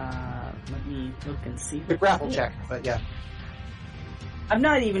 Let me look and see. The grapple check, but yeah. I'm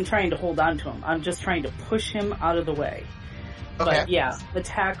not even trying to hold on to him. I'm just trying to push him out of the way. Okay. But yeah,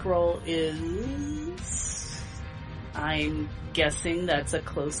 attack roll is... I'm guessing that's a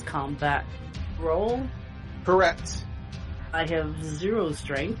close combat roll. Correct. I have 0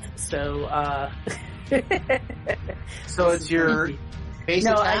 strength, so So it's your base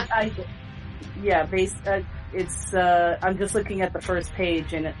attack? Base, it's, I'm just looking at the first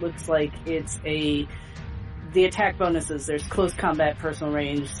page and it looks like it's the attack bonuses, there's close combat, personal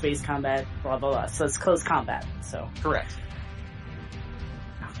range, space combat, blah, blah, blah. So it's close combat, so. Correct.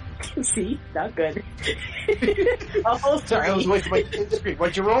 See? Not good. Sorry, I was waiting for my screen.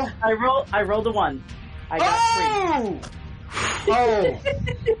 What'd you roll? I rolled a 1. I got 3. Oh!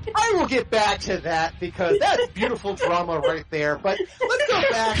 I will get back to that because that's beautiful drama right there. But let's go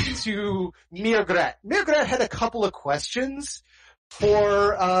back to Mirgret. Mirgret had a couple of questions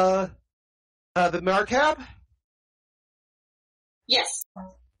for the Marcab. Yes.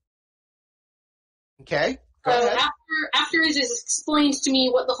 Okay. So after it is explained to me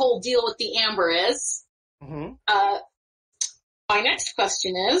what the whole deal with the amber is, my next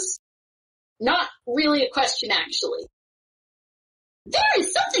question is not really a question, actually. There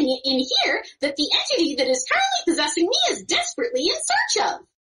is something in here that the entity that is currently possessing me is desperately in search of.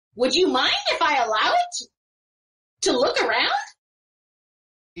 Would you mind if I allow it to look around?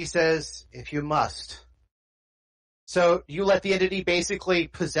 He says, if you must. So you let the entity basically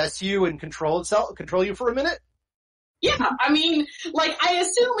possess you and control you for a minute? Yeah, I mean, I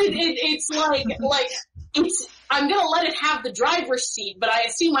assume it's I'm gonna let it have the driver's seat, but I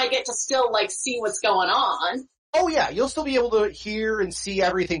assume I get to still, see what's going on. Oh yeah, you'll still be able to hear and see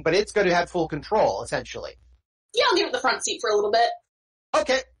everything, but it's going to have full control, essentially. Yeah, I'll give it the front seat for a little bit.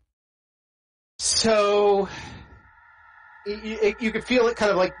 Okay. So, you can feel it kind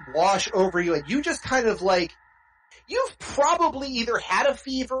of wash over you, and you just kind of you've probably either had a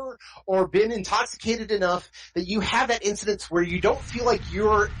fever or been intoxicated enough that you have that incidence where you don't feel like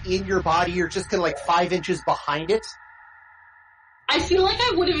you're in your body, you're just kind of 5 inches behind it. I feel like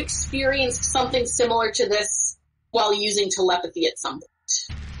I would have experienced something similar to this while using telepathy at some point.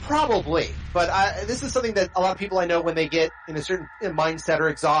 Probably, but this is something that a lot of people I know when they get in a certain mindset or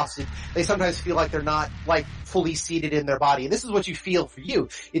exhausted, they sometimes feel like they're not fully seated in their body. And this is what you feel for you.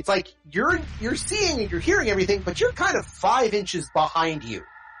 It's like you're seeing and you're hearing everything, but you're kind of 5 inches behind you.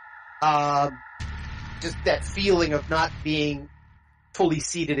 Just that feeling of not being fully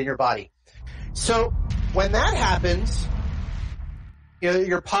seated in your body. So when that happens,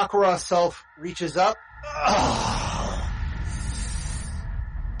 your pak'ma'ra self reaches up.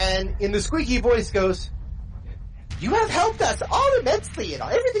 And in the squeaky voice goes, you have helped us all immensely in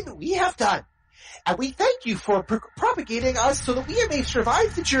everything that we have done. And we thank you for propagating us so that we may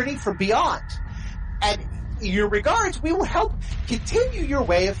survive the journey from beyond. And in your regards, we will help continue your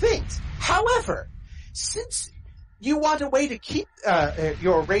way of things. However, since you want a way to keep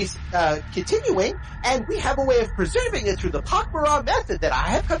your race continuing, and we have a way of preserving it through the pak'ma'ra method that I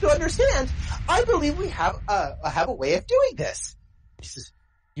have come to understand, I believe we have a way of doing this. He says,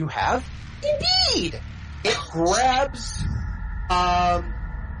 you have? Indeed! It grabs a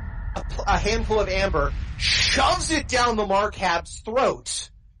handful of amber, shoves it down the Marcab's throat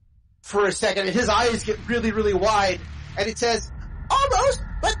for a second, and his eyes get really, really wide, and it says, almost,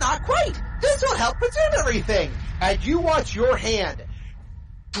 but not quite. This will help preserve everything. And you watch your hand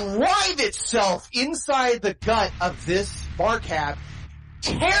drive itself inside the gut of this Marcab,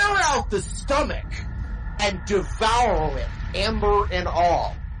 tear out the stomach, and devour it, amber and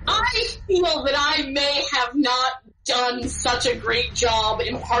all. I feel that I may have not done such a great job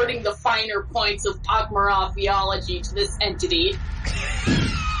imparting the finer points of pak'ma'ra theology to this entity.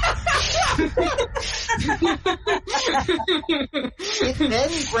 It then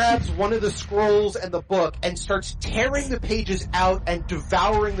grabs one of the scrolls and the book and starts tearing the pages out and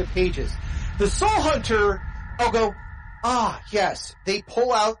devouring the pages. The Soul Hunter will go, yes. They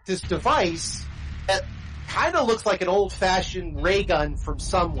pull out this device that kind of looks like an old-fashioned ray gun from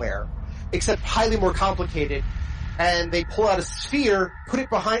somewhere, except highly more complicated. And they pull out a sphere, put it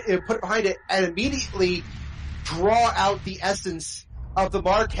behind it, and immediately draw out the essence of the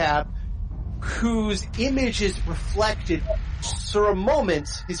Marcab, whose image is reflected. For a moment,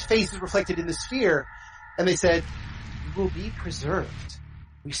 his face is reflected in the sphere, and they said, "You will be preserved.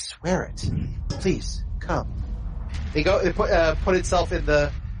 We swear it. Please come." They go. It put itself in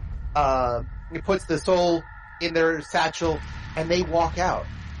the. It puts the soul in their satchel, and they walk out.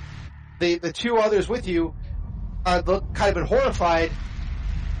 The two others with you look kind of horrified.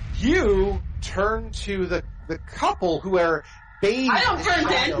 You turn to the couple who are bathed. I don't turn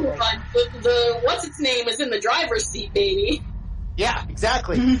to anyone. The what's its name is in the driver's seat, baby. Yeah,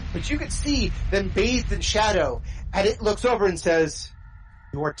 exactly. But you could see them bathed in shadow, and it looks over and says,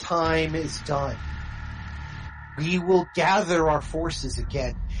 "Your time is done. We will gather our forces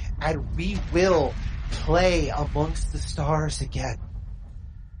again, and we will play amongst the stars again.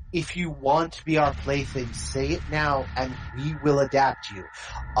 If you want to be our plaything, say it now, and we will adapt you.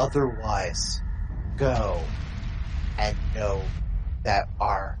 Otherwise, go and know that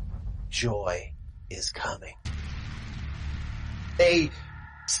our joy is coming." They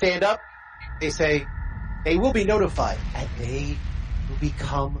stand up, they say, they will be notified, and they will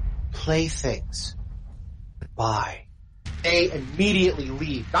become playthings. Goodbye. They immediately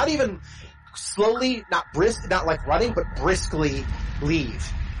leave. Not even slowly, not like running, but briskly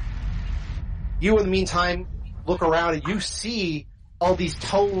leave. You, in the meantime, look around and you see all these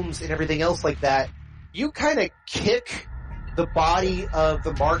tomes and everything else like that. You kind of kick the body of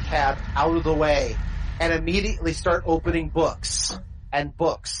the Marcab out of the way and immediately start opening books and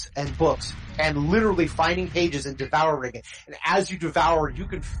books and books and literally finding pages and devouring it. And as you devour, you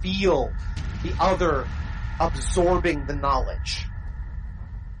can feel the other absorbing the knowledge.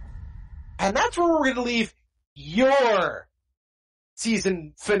 And that's where we're going to leave your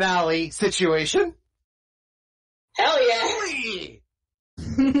season finale situation. Hell yeah.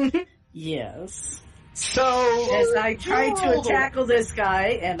 Yes. So, as I try to tackle this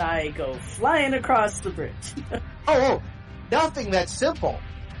guy, and I go flying across the bridge. Nothing that simple.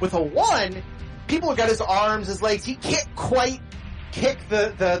 With a 1, people have got his arms, his legs. He can't quite kick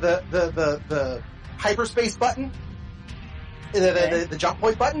the hyperspace button, the jump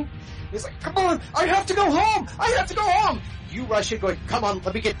point button. He's like, "Come on, I have to go home. I have to go home." You rush in, going, "Come on,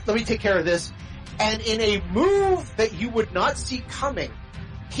 let me take care of this." And in a move that you would not see coming,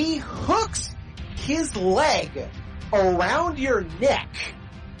 he hooks his leg around your neck,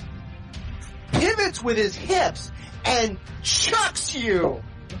 pivots with his hips, and chucks you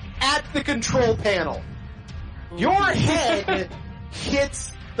at the control panel. Your head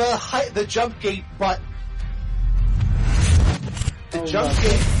hits the jump gate button. The jump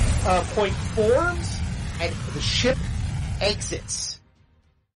gate point forms, and the ship exits.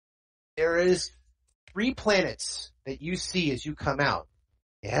 There is 3 planets that you see as you come out.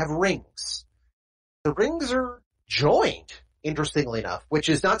 They have rings. The rings are joined, interestingly enough, which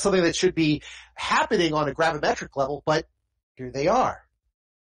is not something that should be happening on a gravimetric level, but here they are.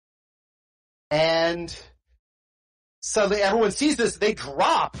 And suddenly everyone sees this, they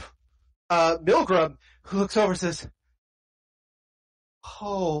drop Milgram, who looks over and says,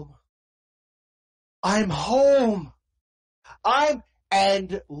 "Home. I'm home.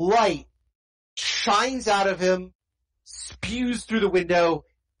 And light shines out of him, spews through the window,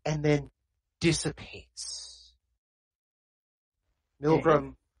 and then dissipates.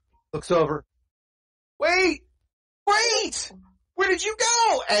 Milgram looks over. Wait! Where did you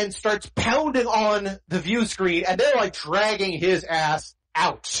go? And starts pounding on the view screen, and they're like dragging his ass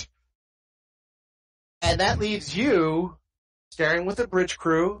out. And that leaves you staring with the bridge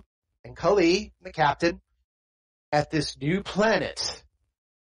crew and Kali, the captain, at this new planet.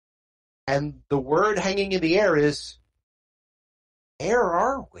 And the word hanging in the air is, where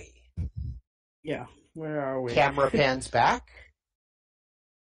are we? Yeah, where are we? Camera pans back.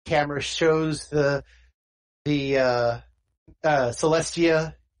 Camera shows the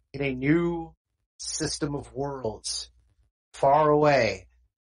Celestia in a new system of worlds, far away.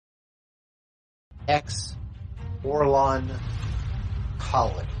 ex-Orlon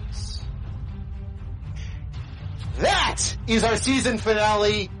colonies. That is our season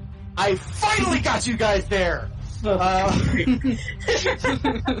finale. I finally got you guys there. Hell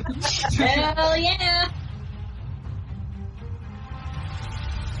yeah!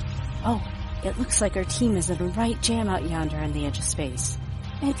 Oh, it looks like our team is in a right jam out yonder on the edge of space.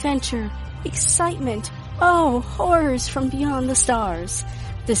 Adventure, excitement, oh, horrors from beyond the stars.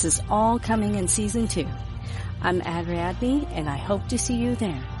 This is all coming in Season 2. I'm Adriadne, and I hope to see you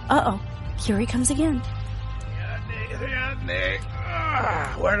there. Uh-oh, here he comes again.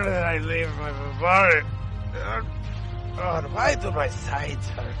 Where did I leave my body? Why do my sides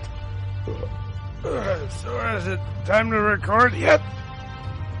hurt? So is it time to record yet?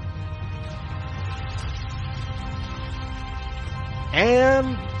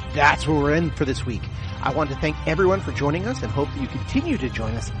 And that's where we're in for this week. I want to thank everyone for joining us and hope that you continue to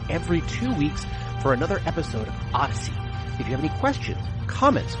join us every 2 weeks for another episode of Odyssey. If you have any questions,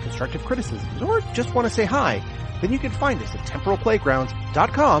 comments, constructive criticisms, or just want to say hi, then you can find us at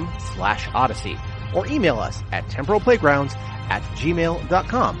temporalplaygrounds.com/Odyssey or email us at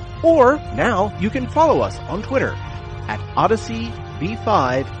temporalplaygrounds@gmail.com. Or now you can follow us on Twitter at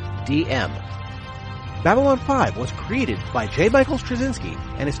OdysseyB5DM. Babylon 5 was created by J. Michael Straczynski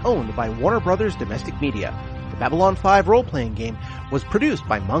and is owned by Warner Brothers Domestic Media. The Babylon 5 role-playing game was produced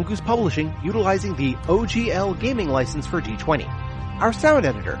by Mongoose Publishing utilizing the OGL gaming license for D20. Our sound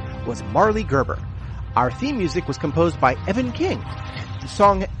editor was Marley Gerber. Our theme music was composed by Evan King. The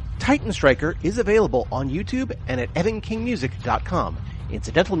song Titan Striker is available on YouTube and at evankingmusic.com.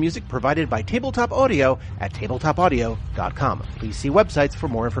 Incidental music provided by Tabletop Audio at tabletopaudio.com. Please see websites for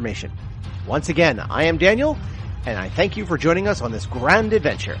more information. Once again, I am Daniel, and I thank you for joining us on this grand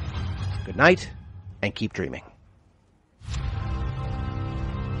adventure. Good night, and keep dreaming.